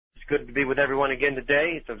good to be with everyone again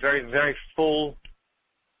today. It's a very, very full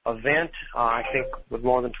event, I think with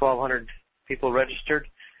more than 1,200 people registered.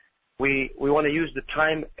 We want to use the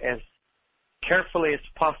time as carefully as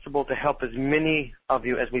possible to help as many of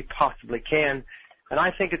you as we possibly can. And I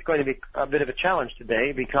think it's going to be a bit of a challenge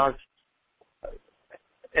today because,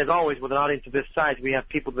 as always, with an audience of this size, we have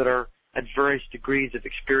people that are at various degrees of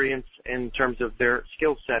experience in terms of their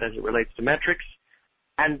skill set as it relates to metrics.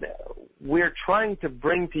 And we're trying to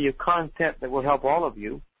bring to you content that will help all of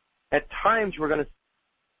you. At times, we're going to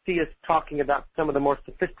see us talking about some of the more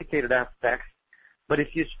sophisticated aspects. But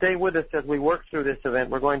if you stay with us as we work through this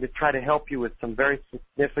event, we're going to try to help you with some very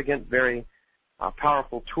significant, very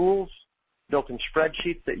powerful tools, built-in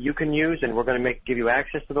spreadsheets that you can use, and we're going to give you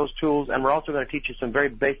access to those tools. And we're also going to teach you some very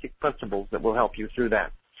basic principles that will help you through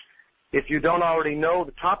that. If you don't already know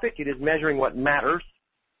the topic, it is measuring what matters,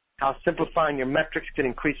 how simplifying your metrics can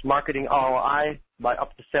increase marketing ROI by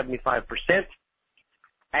up to 75%.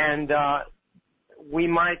 And we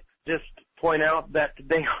might just point out that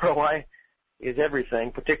today ROI is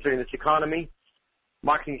everything, particularly in this economy.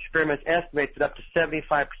 Marketing Experiments estimates that up to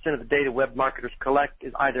 75% of the data web marketers collect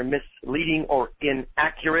is either misleading or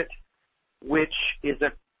inaccurate, which is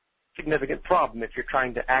a significant problem if you're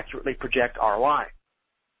trying to accurately project ROI.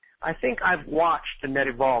 I think I've watched the net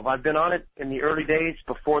evolve. I've been on it in the early days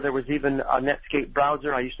before there was even a Netscape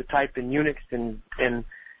browser. I used to type in Unix in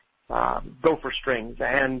Gopher strings.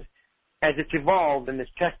 And as it's evolved in this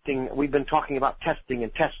testing, we've been talking about testing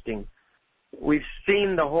and testing. We've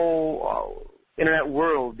seen the whole Internet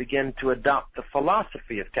world begin to adopt the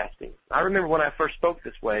philosophy of testing. I remember when I first spoke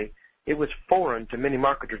this way, it was foreign to many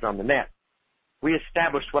marketers on the net. We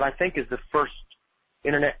established what I think is the first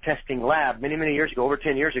Internet testing lab many, many years ago, over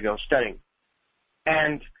 10 years ago, studying.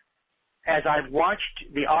 And as I've watched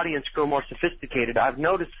the audience grow more sophisticated, I've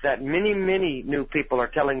noticed that many, many new people are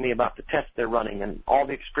telling me about the tests they're running and all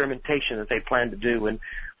the experimentation that they plan to do. And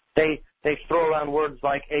they throw around words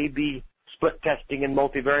like A/B split testing and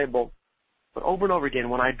multivariable. But over and over again,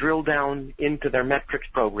 when I drill down into their metrics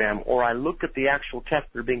program or I look at the actual tests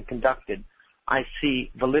that are being conducted, I see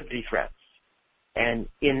validity threats and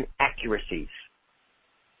inaccuracies.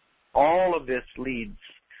 All of this leads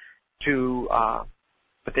to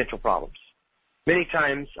potential problems. Many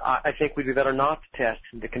times, I think we'd be better not to test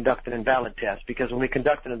than to conduct an invalid test, because when we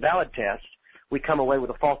conduct an invalid test, we come away with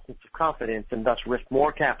a false sense of confidence and thus risk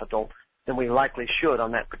more capital than we likely should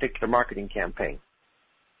on that particular marketing campaign.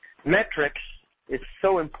 Metrics is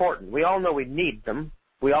so important. We all know we need them.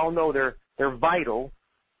 We all know they're vital.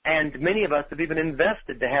 And many of us have even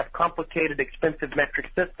invested to have complicated, expensive metric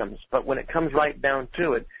systems. But when it comes right down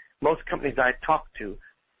to it, most companies I talk to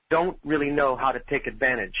don't really know how to take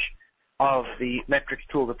advantage of the metrics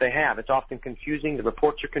tool that they have. It's often confusing, the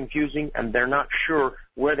reports are confusing, and they're not sure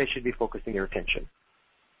where they should be focusing their attention.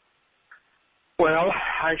 Well,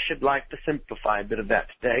 I should like to simplify a bit of that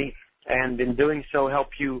today, and in doing so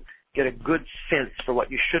help you get a good sense for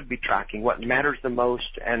what you should be tracking, what matters the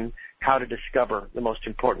most, and how to discover the most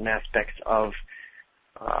important aspects of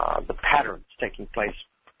the patterns taking place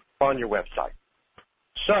on your website.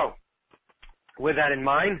 So, with that in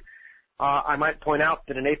mind, I might point out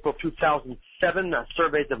that in April 2007,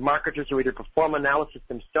 surveys of marketers who either perform analysis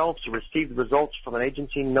themselves or received results from an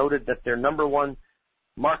agency noted that their number one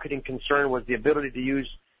marketing concern was the ability to use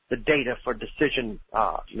the data for decision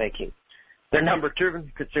making. Their number two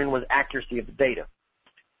concern was accuracy of the data.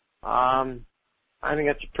 I think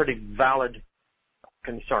that's a pretty valid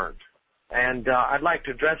concern, and I'd like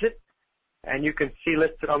to address it. And you can see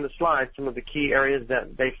listed on the slide some of the key areas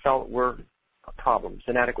that they felt were problems: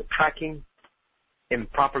 inadequate tracking,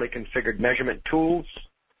 improperly configured measurement tools,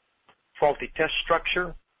 faulty test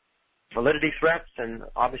structure, validity threats, and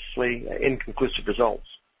obviously inconclusive results.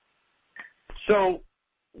 So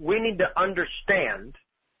we need to understand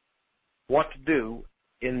what to do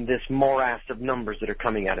in this morass of numbers that are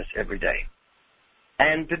coming at us every day.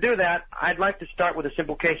 And to do that, I'd like to start with a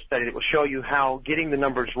simple case study that will show you how getting the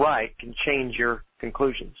numbers right can change your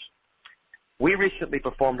conclusions. We recently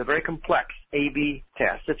performed a very complex A/B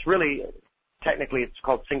test. It's really, technically, it's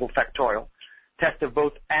called single factorial, test of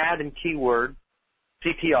both ad and keyword,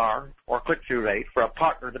 CTR, or click-through rate, for a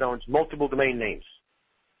partner that owns multiple domain names.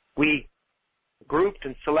 We grouped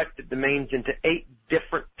and selected domains into 8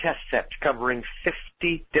 different test sets covering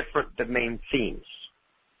 50 different domain themes.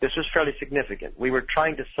 This was fairly significant. We were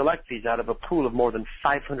trying to select these out of a pool of more than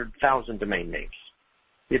 500,000 domain names.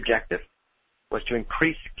 The objective was to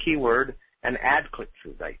increase keyword and ad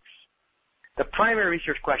click-through rates. The primary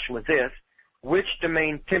research question was this: which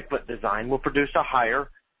domain template design will produce a higher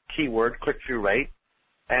keyword click-through rate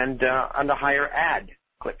and a higher ad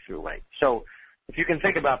click-through rate. So if you can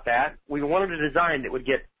think about that, we wanted a design that would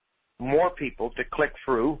get more people to click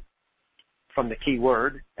through from the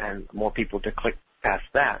keyword and more people to click past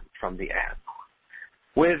that from the ad.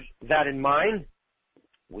 With that in mind,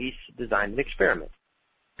 we designed an experiment.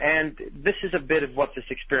 And this is a bit of what this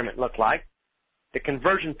experiment looked like. The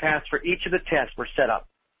conversion paths for each of the tests were set up,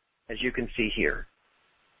 as you can see here.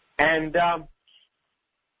 And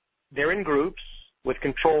they're in groups with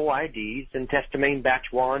control IDs and test domain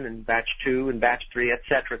batch 1 and batch 2 and batch 3, et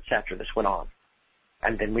cetera, et cetera. This went on.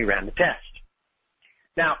 And then we ran the test.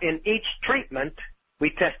 Now, in each treatment, we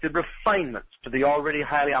tested refinements to the already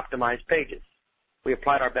highly optimized pages. We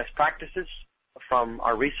applied our best practices from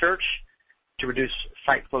our research to reduce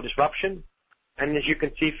site flow disruption. And as you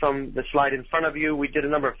can see from the slide in front of you, we did a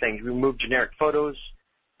number of things. We removed generic photos,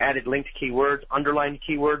 added linked keywords, underlined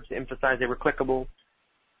keywords to emphasize they were clickable.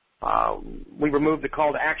 We removed the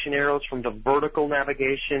call to action arrows from the vertical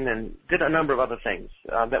navigation and did a number of other things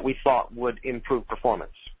that we thought would improve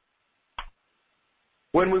performance.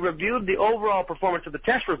 When we reviewed the overall performance of the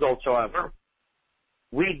test results, however,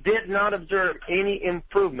 we did not observe any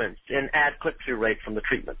improvements in ad click-through rate from the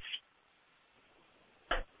treatments.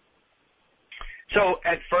 So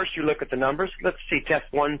at first you look at the numbers. Let's see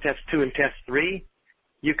test 1, test 2, and test 3.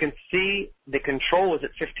 You can see the control was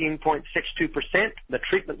at 15.62%. The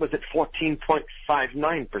treatment was at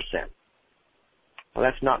 14.59%. Well,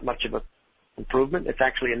 that's not much of an improvement. It's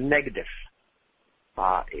actually a negative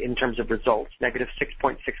in terms of results, negative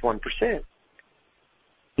 6.61%.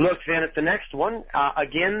 Look then at the next one.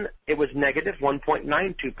 Again, it was negative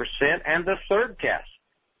 1.92%, and the third test,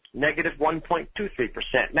 negative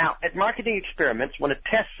 1.23%. Now, at marketing experiments, when a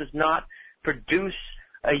test does not produce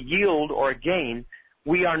a yield or a gain,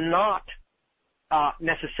 we are not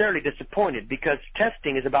necessarily disappointed because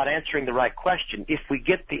testing is about answering the right question. If we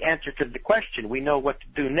get the answer to the question, we know what to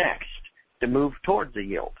do next to move towards a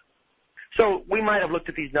yield. So we might have looked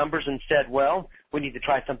at these numbers and said, well, we need to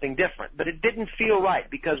try something different. But it didn't feel right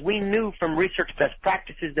because we knew from research best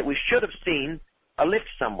practices that we should have seen a lift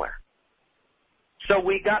somewhere. So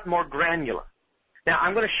we got more granular. Now,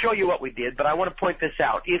 I'm going to show you what we did, but I want to point this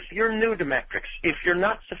out. If you're new to metrics, if you're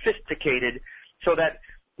not sophisticated so that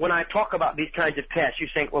when I talk about these kinds of tests, you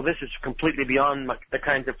think, well, this is completely beyond the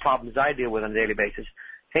kinds of problems I deal with on a daily basis,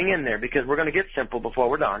 hang in there because we're going to get simple before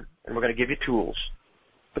we're done, and we're going to give you tools.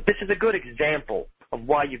 But this is a good example of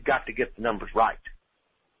why you've got to get the numbers right.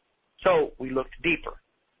 So we looked deeper,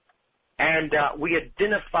 and we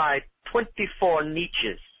identified 24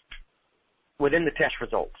 niches within the test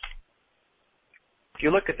results. If you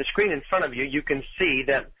look at the screen in front of you, you can see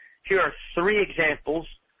that here are 3 examples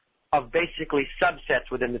of basically subsets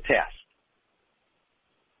within the test.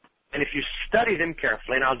 And if you study them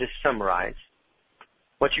carefully, and I'll just summarize,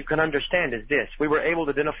 what you can understand is this. We were able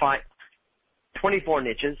to identify 24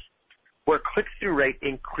 niches where click-through rate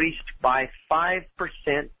increased by 5%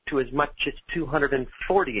 to as much as 248%,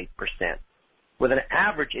 with an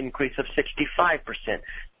average increase of 65%,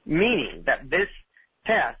 meaning that this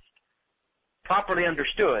test, properly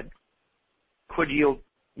understood, could yield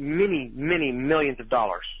many, many millions of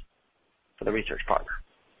dollars for the research partner.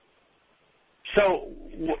 So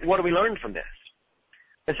what do we learn from this?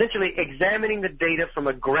 Essentially, examining the data from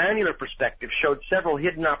a granular perspective showed several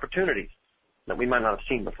hidden opportunities that we might not have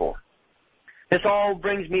seen before. This all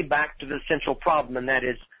brings me back to the central problem, and that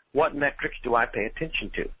is, what metrics do I pay attention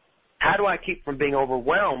to? How do I keep from being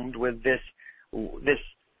overwhelmed with this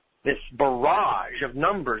barrage of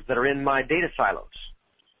numbers that are in my data silos?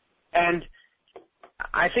 And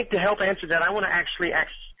I think to help answer that, I want to actually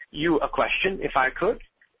ask you a question, if I could.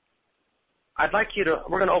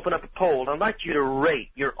 We're going to open up a poll. I'd like you to rate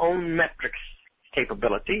your own metrics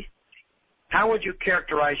capability. How would you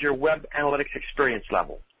characterize your web analytics experience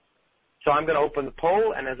level? So I'm going to open the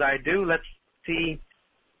poll, and as I do, let's see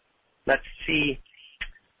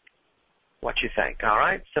what you think. All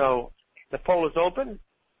right, so the poll is open.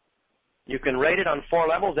 You can rate it on 4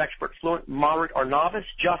 levels, expert, fluent, moderate, or novice.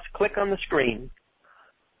 Just click on the screen,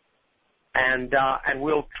 and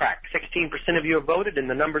we'll track. 16% of you have voted, and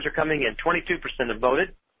the numbers are coming in. 22% have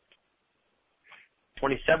voted.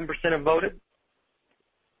 27% have voted.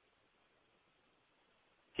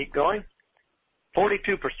 Keep going.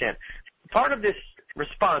 42%. Part of this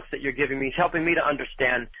response that you're giving me is helping me to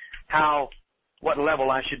understand what level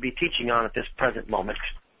I should be teaching on at this present moment.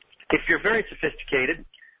 If you're very sophisticated,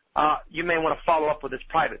 you may want to follow up with us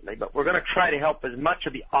privately, but we're going to try to help as much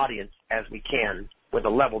of the audience as we can with the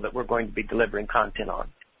level that we're going to be delivering content on.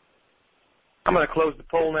 I'm going to close the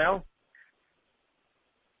poll now.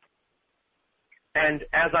 And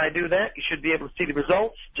as I do that, you should be able to see the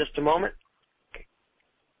results. Just a moment.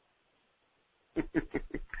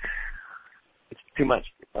 It's too much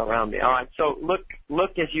around me. All right, so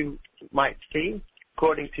look as you might see,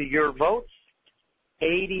 according to your votes,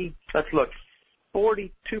 42%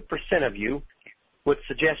 of you would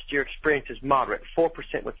suggest your experience is moderate. 4%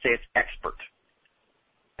 would say it's expert.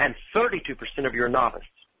 And 32% of you are novice.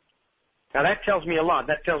 Now, that tells me a lot.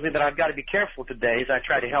 That tells me that I've got to be careful today as I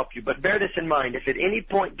try to help you. But bear this in mind. If at any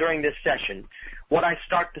point during this session what I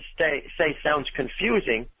start to say sounds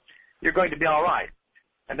confusing, you're going to be all right.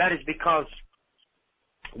 And that is because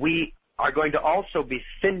we are going to also be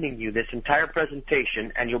sending you this entire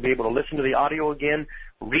presentation, and you'll be able to listen to the audio again,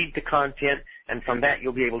 read the content, and from that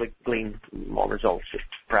you'll be able to glean more results that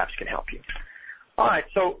perhaps can help you. All right,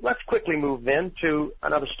 so let's quickly move then to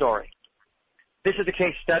another story. This is a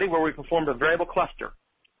case study where we performed a variable cluster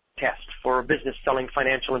test for a business selling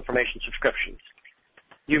financial information subscriptions.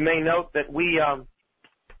 You may note that we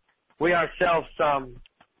ourselves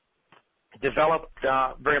developed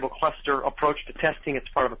a variable cluster approach to testing. It's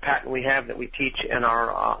part of a patent we have that we teach in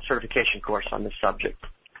our certification course on this subject.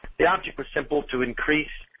 The object was simple: to increase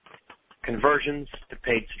conversions to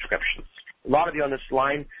paid subscriptions. A lot of you on this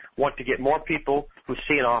line want to get more people who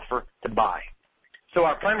see an offer to buy. So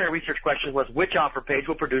our primary research question was, which offer page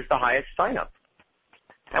will produce the highest sign-up?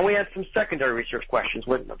 And we had some secondary research questions.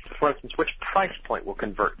 For instance, which price point will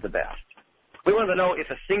convert the best? We wanted to know if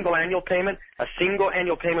a single annual payment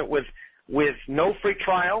with no free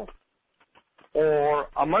trial, or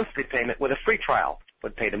a monthly payment with a free trial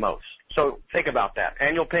would pay the most. So think about that.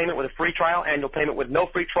 Annual payment with a free trial, annual payment with no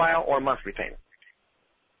free trial, or a monthly payment.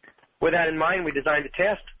 With that in mind, we designed a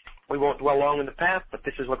test. We won't dwell long in the path, but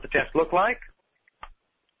this is what the test looked like.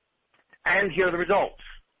 And here are the results.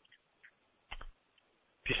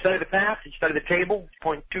 If you study the path, you study the table,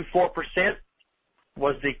 0.24%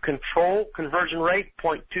 was the control conversion rate,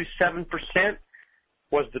 0.27%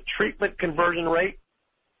 was the treatment conversion rate,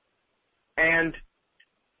 and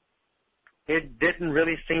it didn't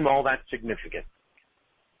really seem all that significant.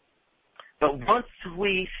 But once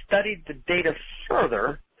we studied the data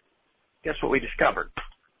further, guess what we discovered?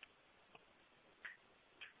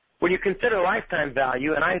 When you consider lifetime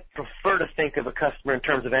value, and I prefer to think of a customer in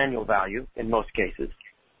terms of annual value in most cases,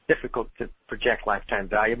 difficult to project lifetime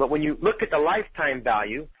value, but when you look at the lifetime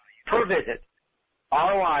value per visit,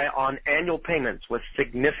 ROI on annual payments was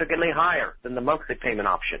significantly higher than the monthly payment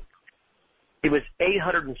option. It was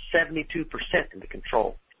 872% in the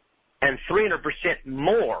control and 300%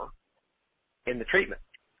 more in the treatment.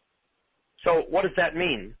 So what does that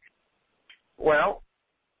mean? Well,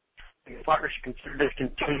 the partner should consider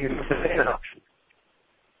discontinuing the payment option.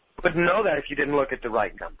 Wouldn't know that if you didn't look at the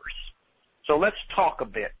right numbers. So let's talk a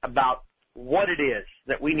bit about what it is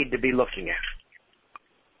that we need to be looking at.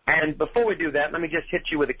 And before we do that, let me just hit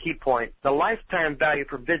you with a key point. The lifetime value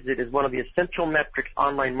per visit is one of the essential metrics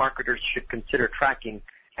online marketers should consider tracking,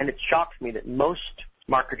 and it shocks me that most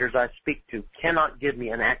marketers I speak to cannot give me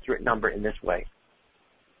an accurate number in this way.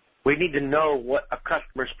 We need to know what a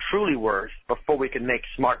customer is truly worth before we can make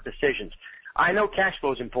smart decisions. I know cash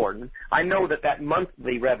flow is important. I know that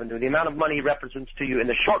monthly revenue, the amount of money he represents to you in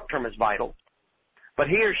the short term, is vital. But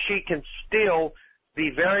he or she can still be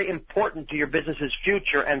very important to your business's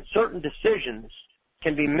future, and certain decisions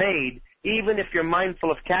can be made even if you're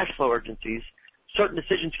mindful of cash flow urgencies. Certain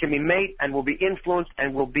decisions can be made and will be influenced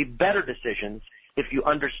and will be better decisions if you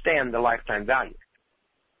understand the lifetime value.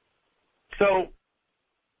 So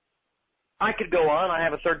I could go on. I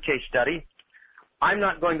have a third case study. I'm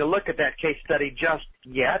not going to look at that case study just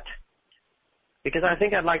yet because I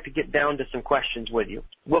think I'd like to get down to some questions with you.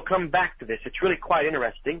 We'll come back to this. It's really quite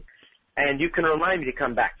interesting, and you can remind me to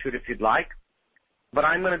come back to it if you'd like. But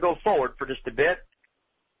I'm going to go forward for just a bit,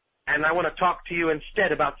 and I want to talk to you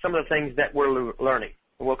instead about some of the things that we're learning.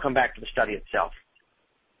 And we'll come back to the study itself.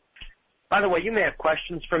 By the way, you may have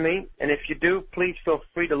questions for me, and if you do, please feel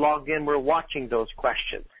free to log in. We're watching those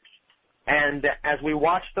questions. And as we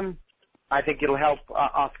watch them, I think it'll help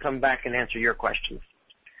us come back and answer your questions.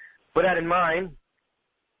 With that in mind,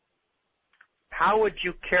 how would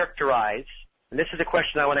you characterize, and this is a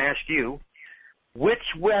question I want to ask you,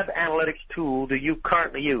 which web analytics tool do you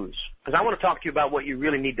currently use? Because I want to talk to you about what you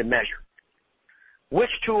really need to measure.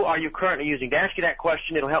 Which tool are you currently using? To ask you that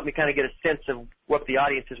question, it'll help me kind of get a sense of what the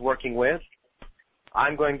audience is working with.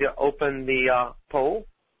 I'm going to open the poll.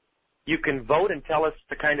 You can vote and tell us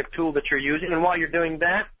the kind of tool that you're using. And while you're doing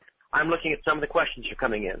that, I'm looking at some of the questions that are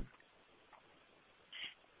coming in.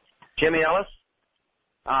 Jimmy Ellis,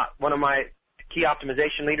 one of my key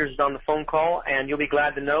optimization leaders, is on the phone call, and you'll be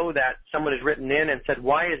glad to know that someone has written in and said,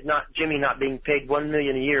 why is Jimmy not being paid $1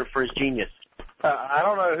 million a year for his genius? I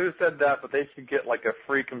don't know who said that, but they should get like a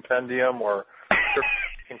free compendium or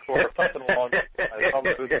or something along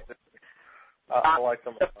those lines. I like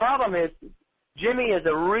them. The problem is, Jimmy is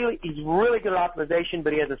he's really good at optimization,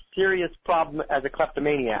 but he has a serious problem as a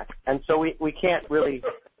kleptomaniac, and so we can't really.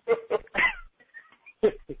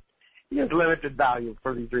 He has limited value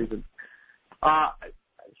for these reasons.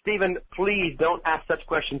 Stephen, please don't ask such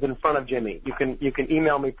questions in front of Jimmy. You can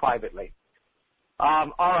email me privately.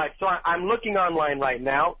 All right, so I'm looking online right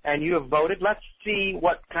now, and you have voted. Let's see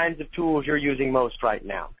what kinds of tools you're using most right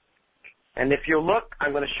now. And if you look,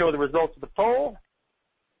 I'm going to show the results of the poll,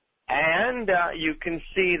 and you can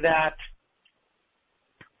see that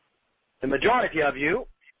the majority of you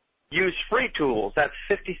use free tools. That's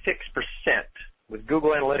 56%, with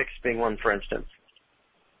Google Analytics being one, for instance.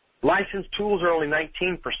 Licensed tools are only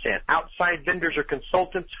 19%. Outside vendors or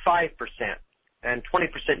consultants, 5%. And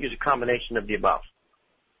 20% use a combination of the above.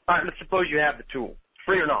 All right, let's suppose you have the tool,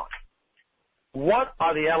 free or not. What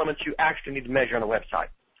are the elements you actually need to measure on a website?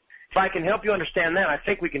 If I can help you understand that, I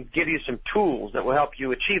think we can give you some tools that will help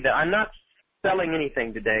you achieve that. I'm not selling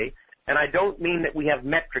anything today, and I don't mean that we have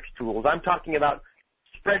metrics tools. I'm talking about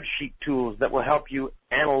spreadsheet tools that will help you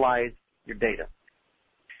analyze your data.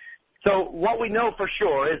 So what we know for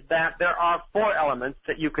sure is that there are 4 elements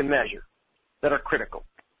that you can measure that are critical.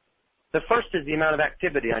 The first is the amount of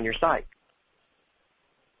activity on your site.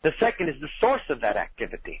 The second is the source of that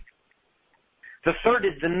activity. The third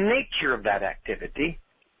is the nature of that activity.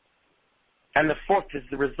 And the fourth is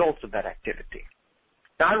the results of that activity.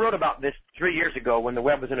 Now, I wrote about this 3 years ago when the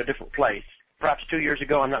web was in a different place. Perhaps 2 years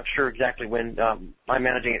ago. I'm not sure exactly when I'm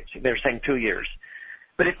managing it. They're saying 2 years.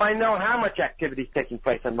 But if I know how much activity is taking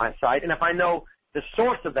place on my site, and if I know the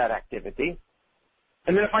source of that activity,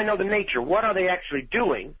 and then if I know the nature, what are they actually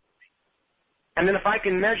doing, and then if I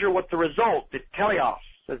can measure what the result, the teleos,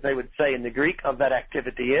 as they would say in the Greek, of that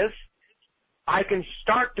activity is, I can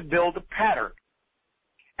start to build a pattern.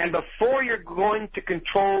 And before you're going to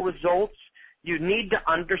control results, you need to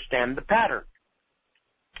understand the pattern.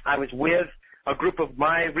 I was with a group of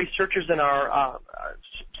my researchers in our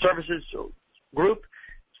services group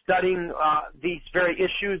studying these very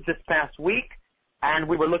issues this past week, and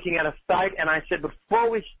we were looking at a site, and I said, before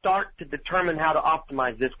we start to determine how to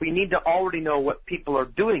optimize this, we need to already know what people are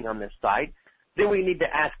doing on this site. Then we need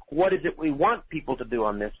to ask, what is it we want people to do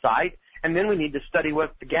on this site? And then we need to study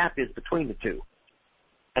what the gap is between the two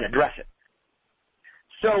and address it.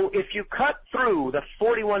 So if you cut through the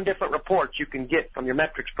 41 different reports you can get from your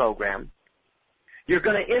metrics program, you're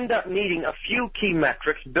going to end up needing a few key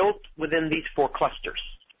metrics built within these 4 clusters.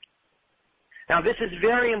 Now, this is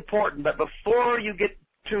very important, but before you get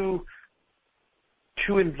too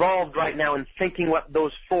involved right now in thinking what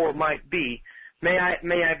those 4 might be, may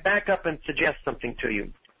I back up and suggest something to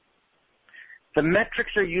you? The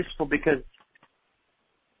metrics are useful because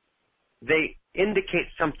they indicate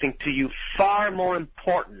something to you far more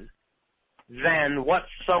important than what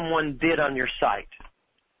someone did on your site.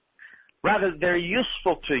 Rather, they're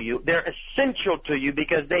useful to you. They're essential to you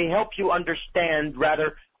because they help you understand,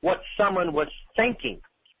 rather, what someone was thinking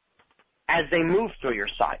as they move through your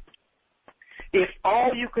site. If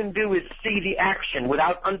all you can do is see the action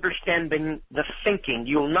without understanding the thinking,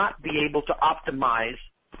 you'll not be able to optimize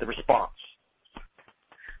the response.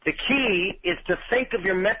 The key is to think of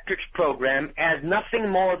your metrics program as nothing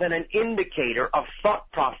more than an indicator of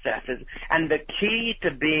thought processes, and the key to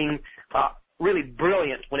being really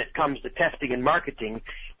brilliant when it comes to testing and marketing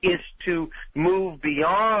is to move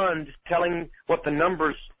beyond telling what the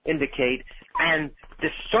numbers indicate and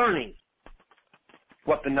discerning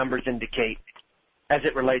what the numbers indicate as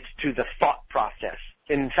it relates to the thought process.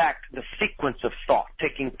 In fact, the sequence of thought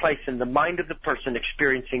taking place in the mind of the person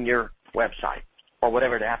experiencing your website or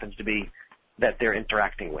whatever it happens to be that they're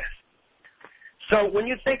interacting with. So when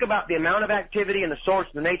you think about the amount of activity and the source,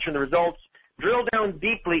 the nature, and the results, drill down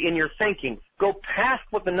deeply in your thinking. Go past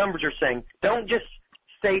what the numbers are saying. Don't just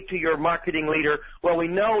say to your marketing leader, well, we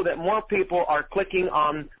know that more people are clicking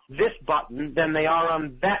on this button than they are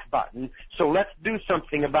on that button, so let's do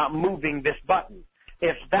something about moving this button.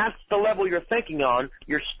 If that's the level you're thinking on,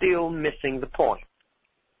 you're still missing the point.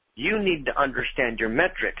 You need to understand your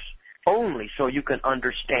metrics only so you can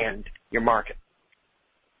understand your market.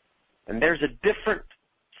 And there's a different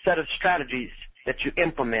set of strategies that you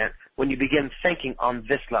implement when you begin thinking on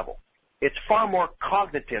this level. It's far more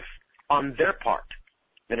cognitive on their part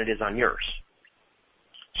than it is on yours.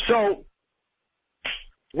 So,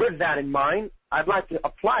 with that in mind, I'd like to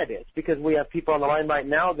apply this because we have people on the line right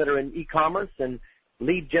now that are in e-commerce and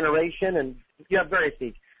lead generation, and you have various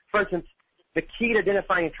needs. For instance, the key to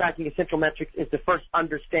identifying and tracking essential metrics is to first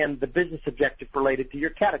understand the business objective related to your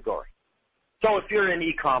category. So if you're in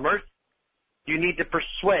e-commerce, you need to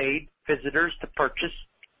persuade visitors to purchase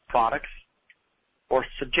products or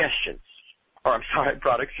suggestions,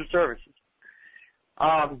 products or services.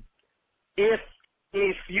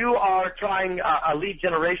 If you are trying a lead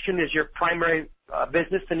generation is your primary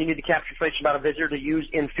business, then you need to capture information about a visitor to use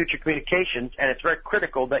in future communications, and it's very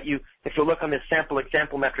critical that you, if you look on this sample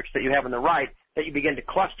example metrics that you have on the right, that you begin to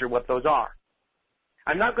cluster what those are.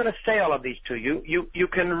 I'm not going to say all of these to you. You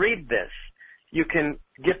can read this. You can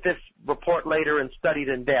get this report later and study it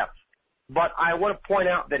in depth. But I want to point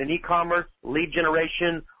out that in e-commerce, lead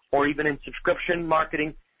generation, or even in subscription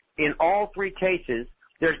marketing, in all three cases,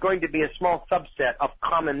 there's going to be a small subset of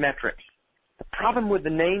common metrics. The problem with the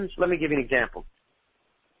names, let me give you an example.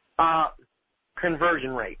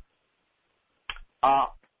 Conversion rate,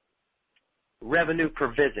 revenue per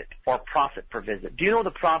visit, or profit per visit. Do you know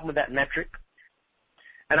the problem with that metric?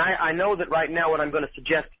 And I know that right now what I'm going to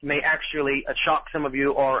suggest may actually shock some of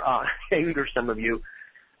you or anger some of you.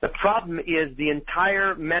 The problem is the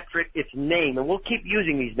entire metric, its name, and we'll keep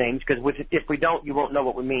using these names because if we don't, you won't know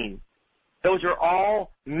what we mean. Those are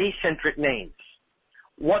all me-centric names.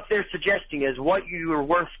 What they're suggesting is what you are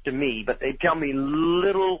worth to me, but they tell me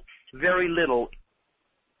little, very little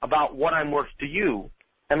about what I'm worth to you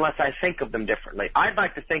unless I think of them differently. I'd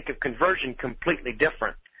like to think of conversion completely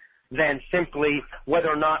different than simply whether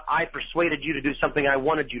or not I persuaded you to do something I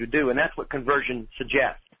wanted you to do, and that's what conversion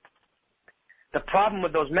suggests. The problem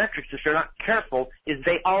with those metrics, if you're not careful, is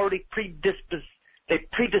they already predispose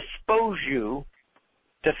you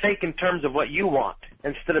to think in terms of what you want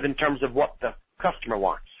instead of in terms of what the customer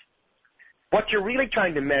wants. What you're really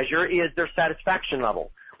trying to measure is their satisfaction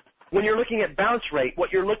level. When you're looking at bounce rate,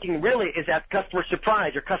 what you're looking really is at customer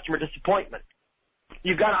surprise or customer disappointment.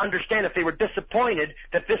 You've got to understand if they were disappointed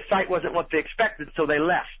that this site wasn't what they expected, so they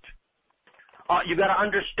left. You've got to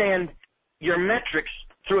understand your metrics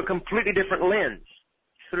through a completely different lens,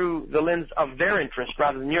 through the lens of their interest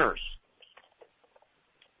rather than yours.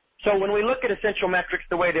 So when we look at essential metrics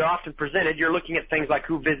the way they're often presented, you're looking at things like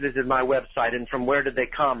who visited my website and from where did they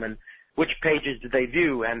come and which pages did they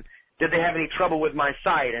view and did they have any trouble with my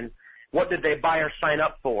site and what did they buy or sign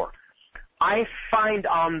up for. I find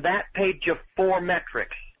on that page of 4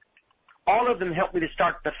 metrics, all of them help me to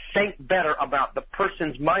start to think better about the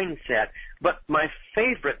person's mindset, but my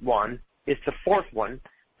favorite one is the 4th one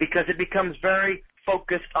because it becomes very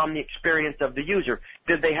focused on the experience of the user.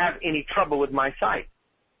 Did they have any trouble with my site?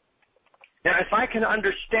 Now, if I can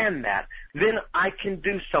understand that, then I can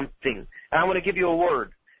do something. And I want to give you a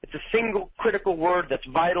word. It's a single critical word that's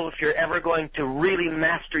vital if you're ever going to really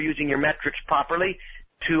master using your metrics properly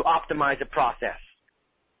to optimize a process.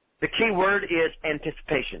 The key word is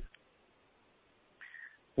anticipation.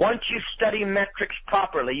 Once you study metrics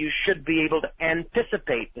properly, you should be able to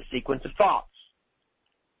anticipate the sequence of thoughts.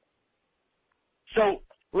 So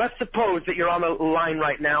let's suppose that you're on the line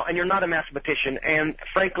right now and you're not a mathematician and,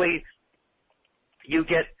 frankly, you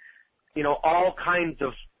get, all kinds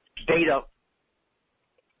of data,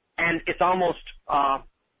 and it's almost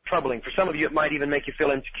troubling. For some of you, it might even make you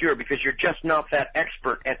feel insecure because you're just not that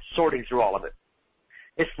expert at sorting through all of it.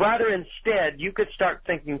 If rather instead you could start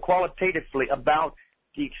thinking qualitatively about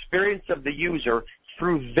the experience of the user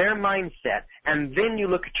through their mindset, and then you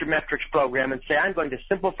look at your metrics program and say, I'm going to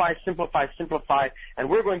simplify, and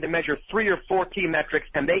we're going to measure 3 or 4 key metrics,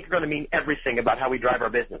 and they're going to mean everything about how we drive our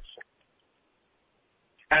business.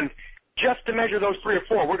 And just to measure those 3 or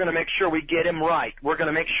 4, we're going to make sure we get them right. We're going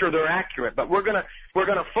to make sure they're accurate. But we're going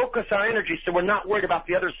to focus our energy so we're not worried about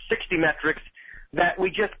the other 60 metrics that we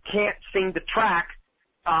just can't seem to track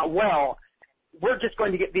well. We're just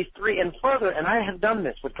going to get these 3 and further. And I have done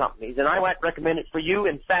this with companies, and I might recommend it for you.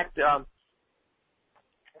 In fact, I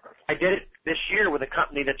did it this year with a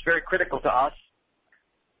company that's very critical to us.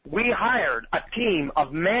 We hired a team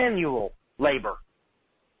of manual labor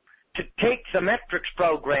to take the metrics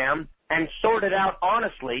program and sort it out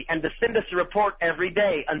honestly and to send us a report every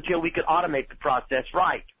day until we could automate the process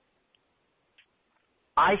right.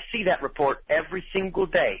 I see that report every single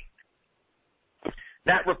day.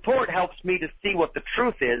 That report helps me to see what the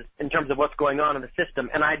truth is in terms of what's going on in the system,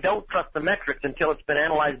 and I don't trust the metrics until it's been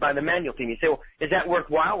analyzed by the manual team. You say, well, is that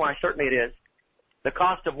worthwhile? Why, certainly it is. The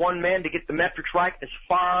cost of one man to get the metrics right is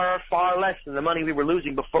far, far less than the money we were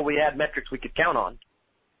losing before we had metrics we could count on.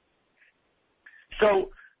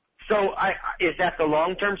 So is that the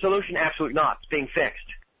long-term solution? Absolutely not. It's being fixed.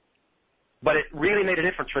 But it really made a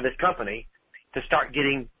difference for this company to start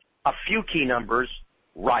getting a few key numbers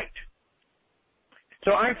right.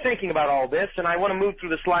 So I'm thinking about all this, and I want to move through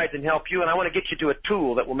the slides and help you, and I want to get you to a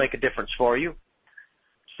tool that will make a difference for you.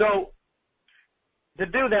 So to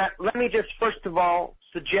do that, let me just first of all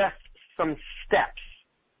suggest some steps.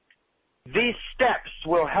 These steps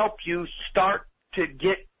will help you start to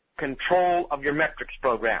get control of your metrics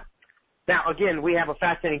program. Now, again, we have a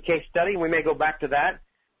fascinating case study. We may go back to that.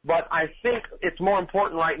 But I think it's more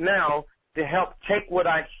important right now to help take what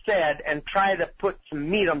I've said and try to put some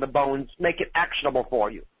meat on the bones, make it actionable for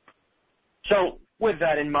you. So with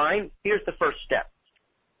that in mind, here's the first step.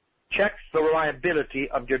 Check the reliability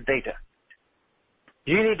of your data.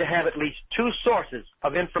 You need to have at least two sources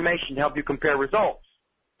of information to help you compare results.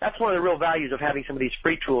 That's one of the real values of having some of these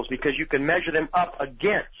free tools, because you can measure them up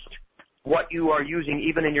against what you are using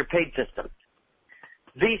even in your paid system.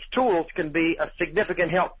 These tools can be a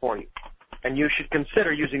significant help for you, and you should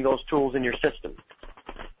consider using those tools in your system.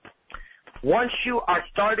 Once you are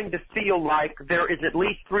starting to feel like there is at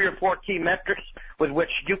least 3 or 4 key metrics with which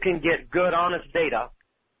you can get good, honest data,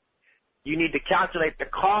 you need to calculate the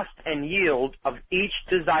cost and yield of each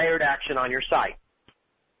desired action on your site.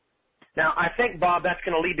 Now, I think, Bob, that's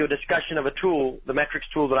going to lead to a discussion of a tool, the metrics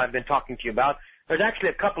tool that I've been talking to you about. There's actually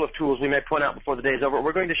a couple of tools we may point out before the day is over.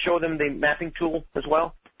 We're going to show them the mapping tool as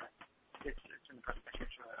well. It's in the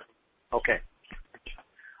presentation. Okay.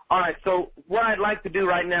 All right, so what I'd like to do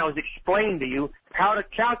right now is explain to you how to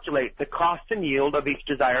calculate the cost and yield of each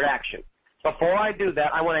desired action. Before I do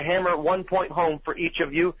that, I want to hammer one point home for each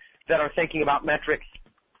of you that are thinking about metrics.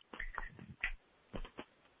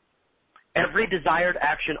 Every desired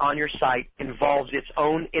action on your site involves its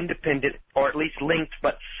own independent, or at least linked,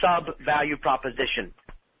 but sub-value proposition.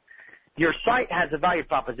 Your site has a value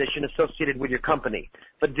proposition associated with your company,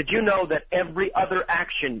 but did you know that every other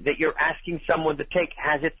action that you're asking someone to take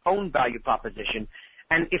has its own value proposition?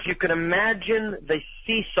 And if you can imagine the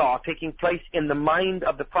seesaw taking place in the mind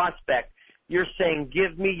of the prospect, you're saying,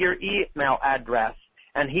 give me your email address,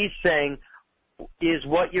 and he's saying, is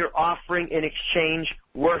what you're offering in exchange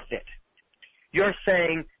worth it? You're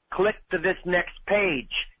saying, click to this next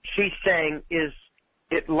page. She's saying, is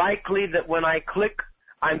it likely that when I click,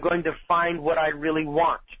 I'm going to find what I really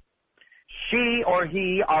want? She or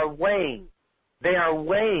he are weighing. They are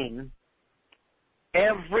weighing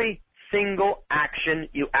every single action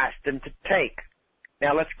you ask them to take.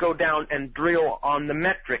 Now let's go down and drill on the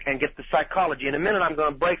metric and get the psychology. In a minute, I'm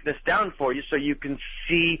going to break this down for you so you can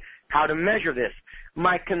see how to measure this.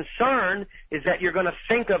 My concern is that you're going to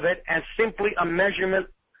think of it as simply a measurement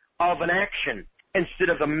of an action instead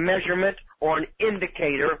of a measurement or an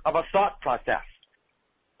indicator of a thought process.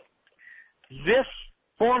 This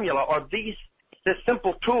formula, or this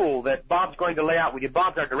simple tool that Bob's going to lay out with you.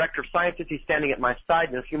 Bob's our director of sciences. He's standing at my side.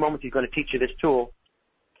 In a few moments, he's going to teach you this tool.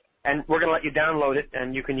 And we're going to let you download it,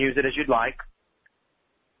 and you can use it as you'd like.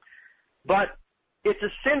 But it's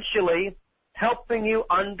essentially helping you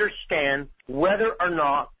understand whether or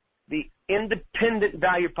not the independent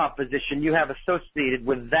value proposition you have associated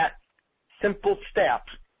with that simple step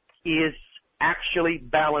is actually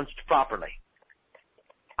balanced properly.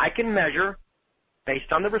 I can measure,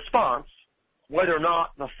 based on the response, whether or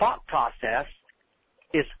not the thought process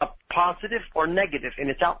is a positive or negative in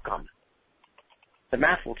its outcome. The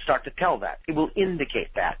math will start to tell that. It will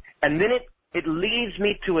indicate that. And then it leads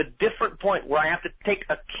me to a different point where I have to take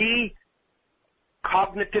a key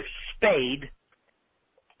cognitive spade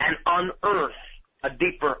and unearth a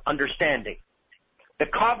deeper understanding. The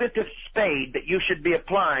cognitive spade that you should be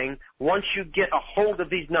applying once you get a hold of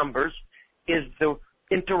these numbers is the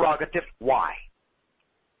interrogative why.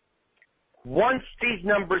 Once these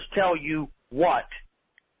numbers tell you what,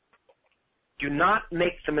 do not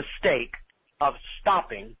make the mistake of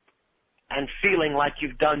stopping and feeling like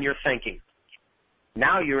you've done your thinking.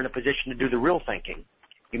 Now you're in a position to do the real thinking.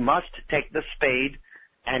 You must take the spade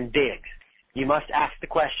and dig. You must ask the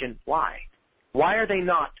question, why? Why are they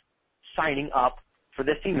not signing up for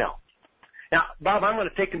this email? Now, Bob, I'm going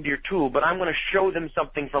to take them to your tool, but I'm going to show them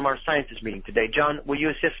something from our sciences meeting today. John, will you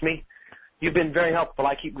assist me? You've been very helpful.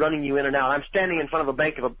 I keep running you in and out. I'm standing in front of a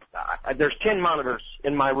bank of there's 10 monitors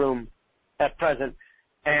in my room at present,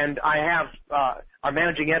 and I have our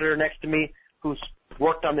managing editor next to me who's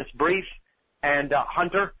worked on this brief, and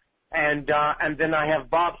Hunter, and then I have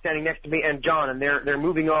Bob standing next to me and John, and they're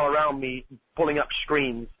moving all around me, pulling up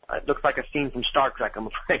screens. It looks like a scene from Star Trek, I'm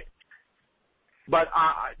afraid. But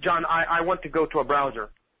John, I want to go to a browser.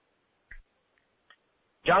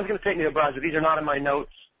 John's going to take me to a browser. These are not in my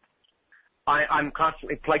notes. I'm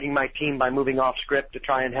constantly plaguing my team by moving off script to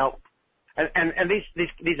try and help. And these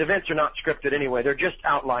events are not scripted anyway. They're just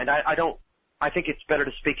outlined. I think it's better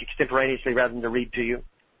to speak extemporaneously rather than to read to you.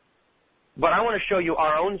 But I want to show you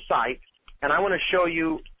our own site, and I want to show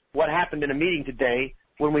you what happened in a meeting today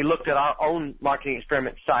when we looked at our own marketing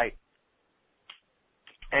experiment site.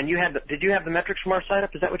 and did you have the metrics from our site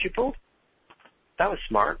up? Is that what you pulled? That was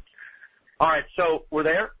smart. All right, so we're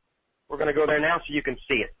there. We're going to go there now so you can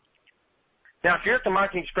see it. Now, if you're at the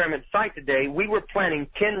Marketing Experiment site today, we were planning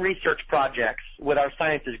 10 research projects with our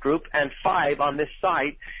sciences group and 5 on this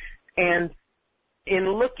site. And in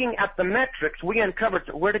looking at the metrics, we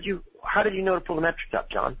uncovered, how did you know to pull the metrics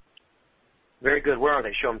up, John? Very good. Where are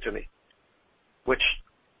they? Show them to me.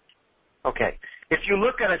 Okay. If you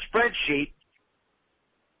look at a spreadsheet,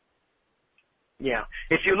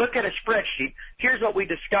 if you look at a spreadsheet, here's what we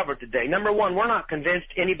discovered today. Number one, we're not convinced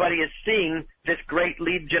anybody is seeing this great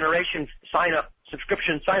lead generation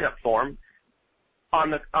subscription sign-up form on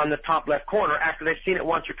the top left corner after they've seen it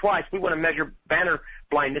once or twice. We want to measure banner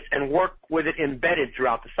blindness and work with it embedded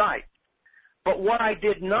throughout the site. But what I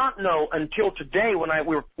did not know until today when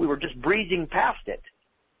we were just breezing past it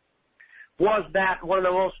was that one of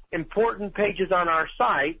the most important pages on our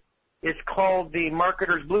site is called the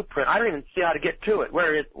Marketer's Blueprint. I don't even see how to get to it.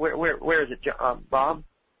 Where is it, Bob?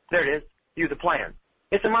 There it is. View the plan.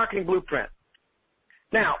 It's a marketing blueprint.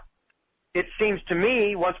 Now, it seems to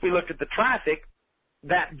me, once we looked at the traffic,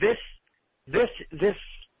 that this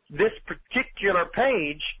particular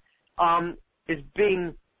page is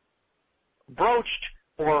being broached,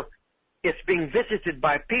 or it's being visited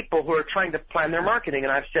by people who are trying to plan their marketing.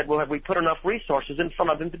 And I've said, well, have we put enough resources in front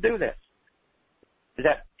of them to do this?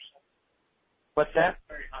 What's that?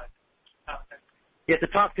 Very high. It's the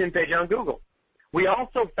top 10 page on Google. We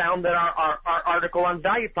also found that our article on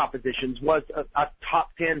value propositions was a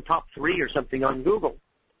top 10, top 3 or something on Google.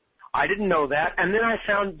 I didn't know that. And then I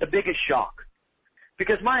found the biggest shock.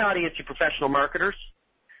 Because my audience are professional marketers,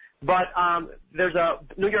 but there's a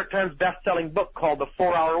New York Times best-selling book called The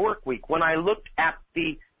 4-Hour Work Week. When I looked at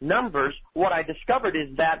the numbers, what I discovered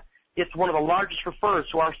is that it's one of the largest referrers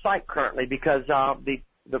to our site currently because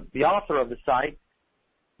the author of the site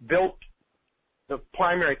built the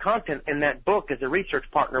primary content in that book as a research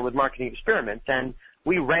partner with Marketing Experiments, and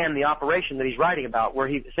we ran the operation that he's writing about where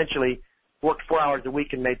he essentially worked 4 hours a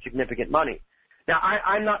week and made significant money. Now,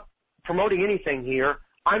 I'm not promoting anything here.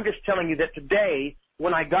 I'm just telling you that today,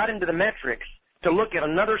 when I got into the metrics to look at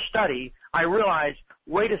another study, I realized,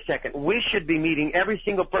 wait a second, we should be meeting every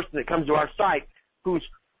single person that comes to our site who's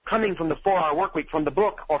coming from the 4-Hour Work Week, from the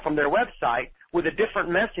book or from their website, with a different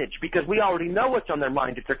message, because we already know what's on their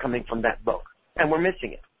mind if they're coming from that book, and we're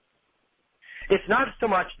missing it. It's not so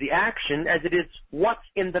much the action as it is what's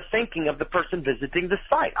in the thinking of the person visiting the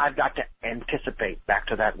site. I've got to anticipate, back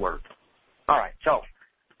to that word. All right, so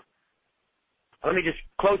let me just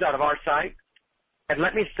close out of our site, and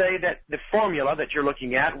let me say that the formula that you're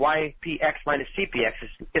looking at, YPX minus CPX,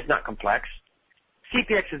 is not complex.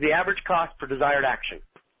 CPX is the average cost per desired action,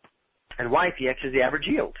 and YPX is the average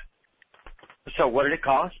yield. So what did it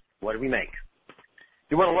cost? What did we make?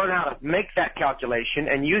 You want to learn how to make that calculation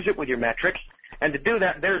and use it with your metrics. And to do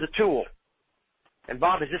that, there's a tool. And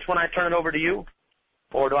Bob, is this when I turn it over to you?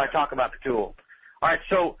 Or do I talk about the tool? All right,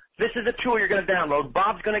 so this is a tool you're going to download.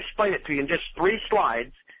 Bob's going to explain it to you in just 3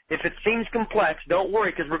 slides. If it seems complex, don't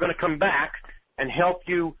worry, because we're going to come back and help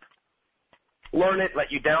you learn it,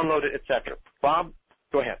 let you download it, etc. Bob,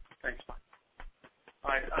 go ahead. Thanks, Mike.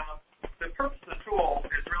 All right. The purpose of the tool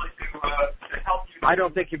is really to help you. I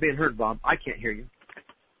don't think you're being heard, Bob. I can't hear you.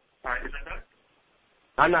 All right. Is that better?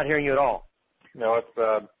 I'm not hearing you at all. No,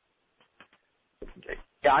 it's.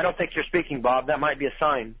 Yeah, I don't think you're speaking, Bob. That might be a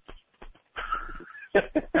sign. Am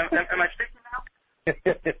I speaking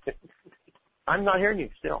now? I'm not hearing you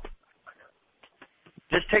still.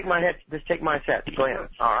 Just take my set. Go ahead.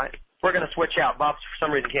 All right. We're going to switch out. Bob, for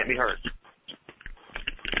some reason, can't be heard.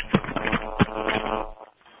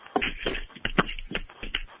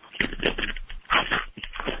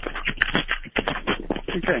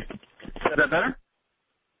 Okay. Is that better?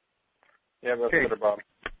 Yeah, that's better, Bob.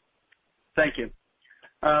 Thank you.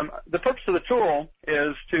 The purpose of the tool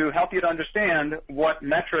is to help you to understand what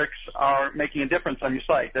metrics are making a difference on your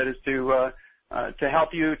site. That is to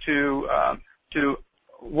help you to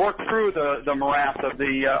work through the morass of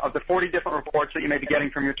the 40 different reports that you may be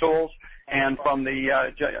getting from your tools, and from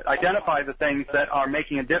identify the things that are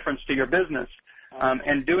making a difference to your business,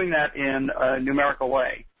 and doing that in a numerical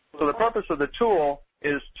way. So the purpose of the tool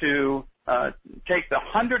is to take the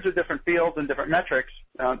hundreds of different fields and different metrics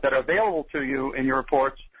that are available to you in your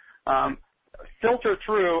reports, filter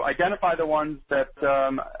through, identify the ones that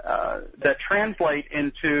translate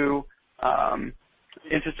into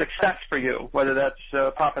success for you, whether that's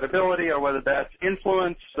profitability or whether that's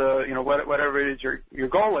influence, whatever it is your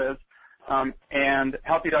goal is, and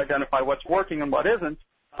help you to identify what's working and what isn't.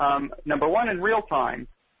 Number one, in real time,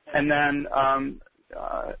 and then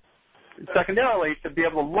secondarily, to be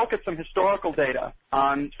able to look at some historical data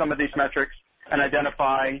on some of these metrics and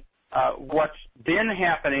identify what's been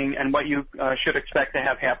happening and what you should expect to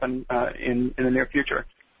have happen in the near future.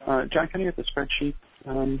 John, can you get the spreadsheet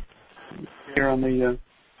here on the...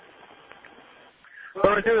 What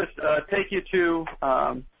I'm going to do is take you to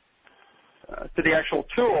the actual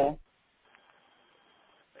tool.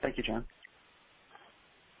 Thank you, John.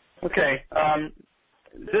 Okay,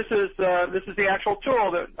 this is the actual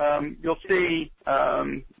tool that you'll see.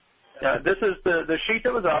 This is the sheet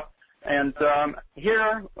that was up, and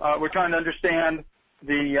here we're trying to understand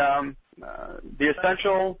the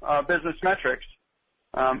essential business metrics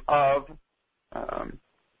of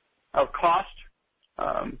cost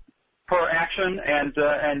per action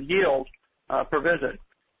and yield per visit.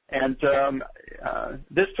 And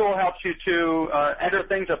this tool helps you to enter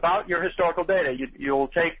things about your historical data. You'll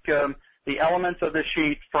take the elements of the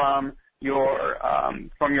sheet from your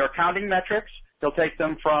accounting metrics. You'll take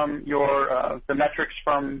them from the metrics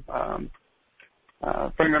from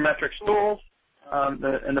your metrics tools.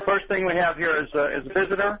 And the first thing we have here is a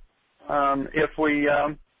visitor. If we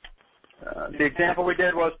the example we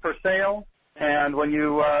did was per sale. And when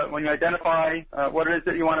you identify what it is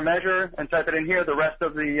that you want to measure and type it in here, the rest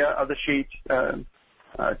of the sheet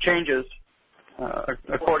changes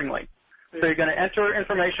accordingly. So you're going to enter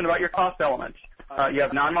information about your cost elements. You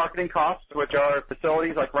have non-marketing costs, which are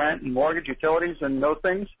facilities like rent and mortgage, utilities, and those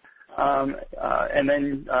things, and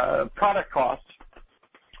then product costs.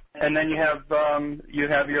 And then you have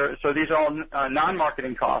your, so these are all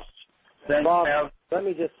non-marketing costs. Then Bob, you have, let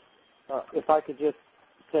me just, if I could just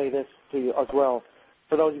say this to you as well,